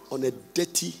on a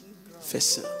dirty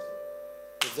vessel.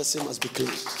 The vessel must be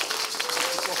clean.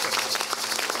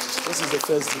 This is the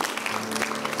first thing.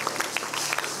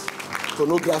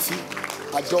 Pornography,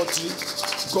 adultery,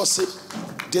 gossip,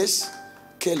 this,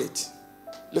 kill it.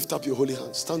 Lift up your holy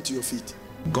hands. Stand to your feet.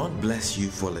 God bless you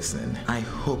for listening. I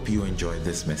hope you enjoyed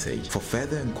this message. For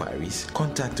further inquiries,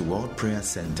 contact World Prayer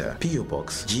Center, PO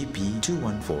Box GP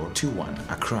 21421,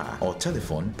 Accra, or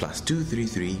telephone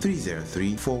 +233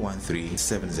 303 413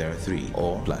 703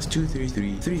 or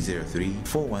 +233 303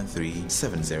 413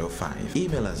 705.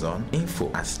 Email us on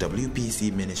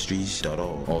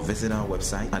info@wpcministries.org or visit our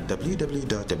website at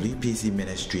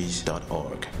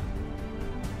www.wpcministries.org.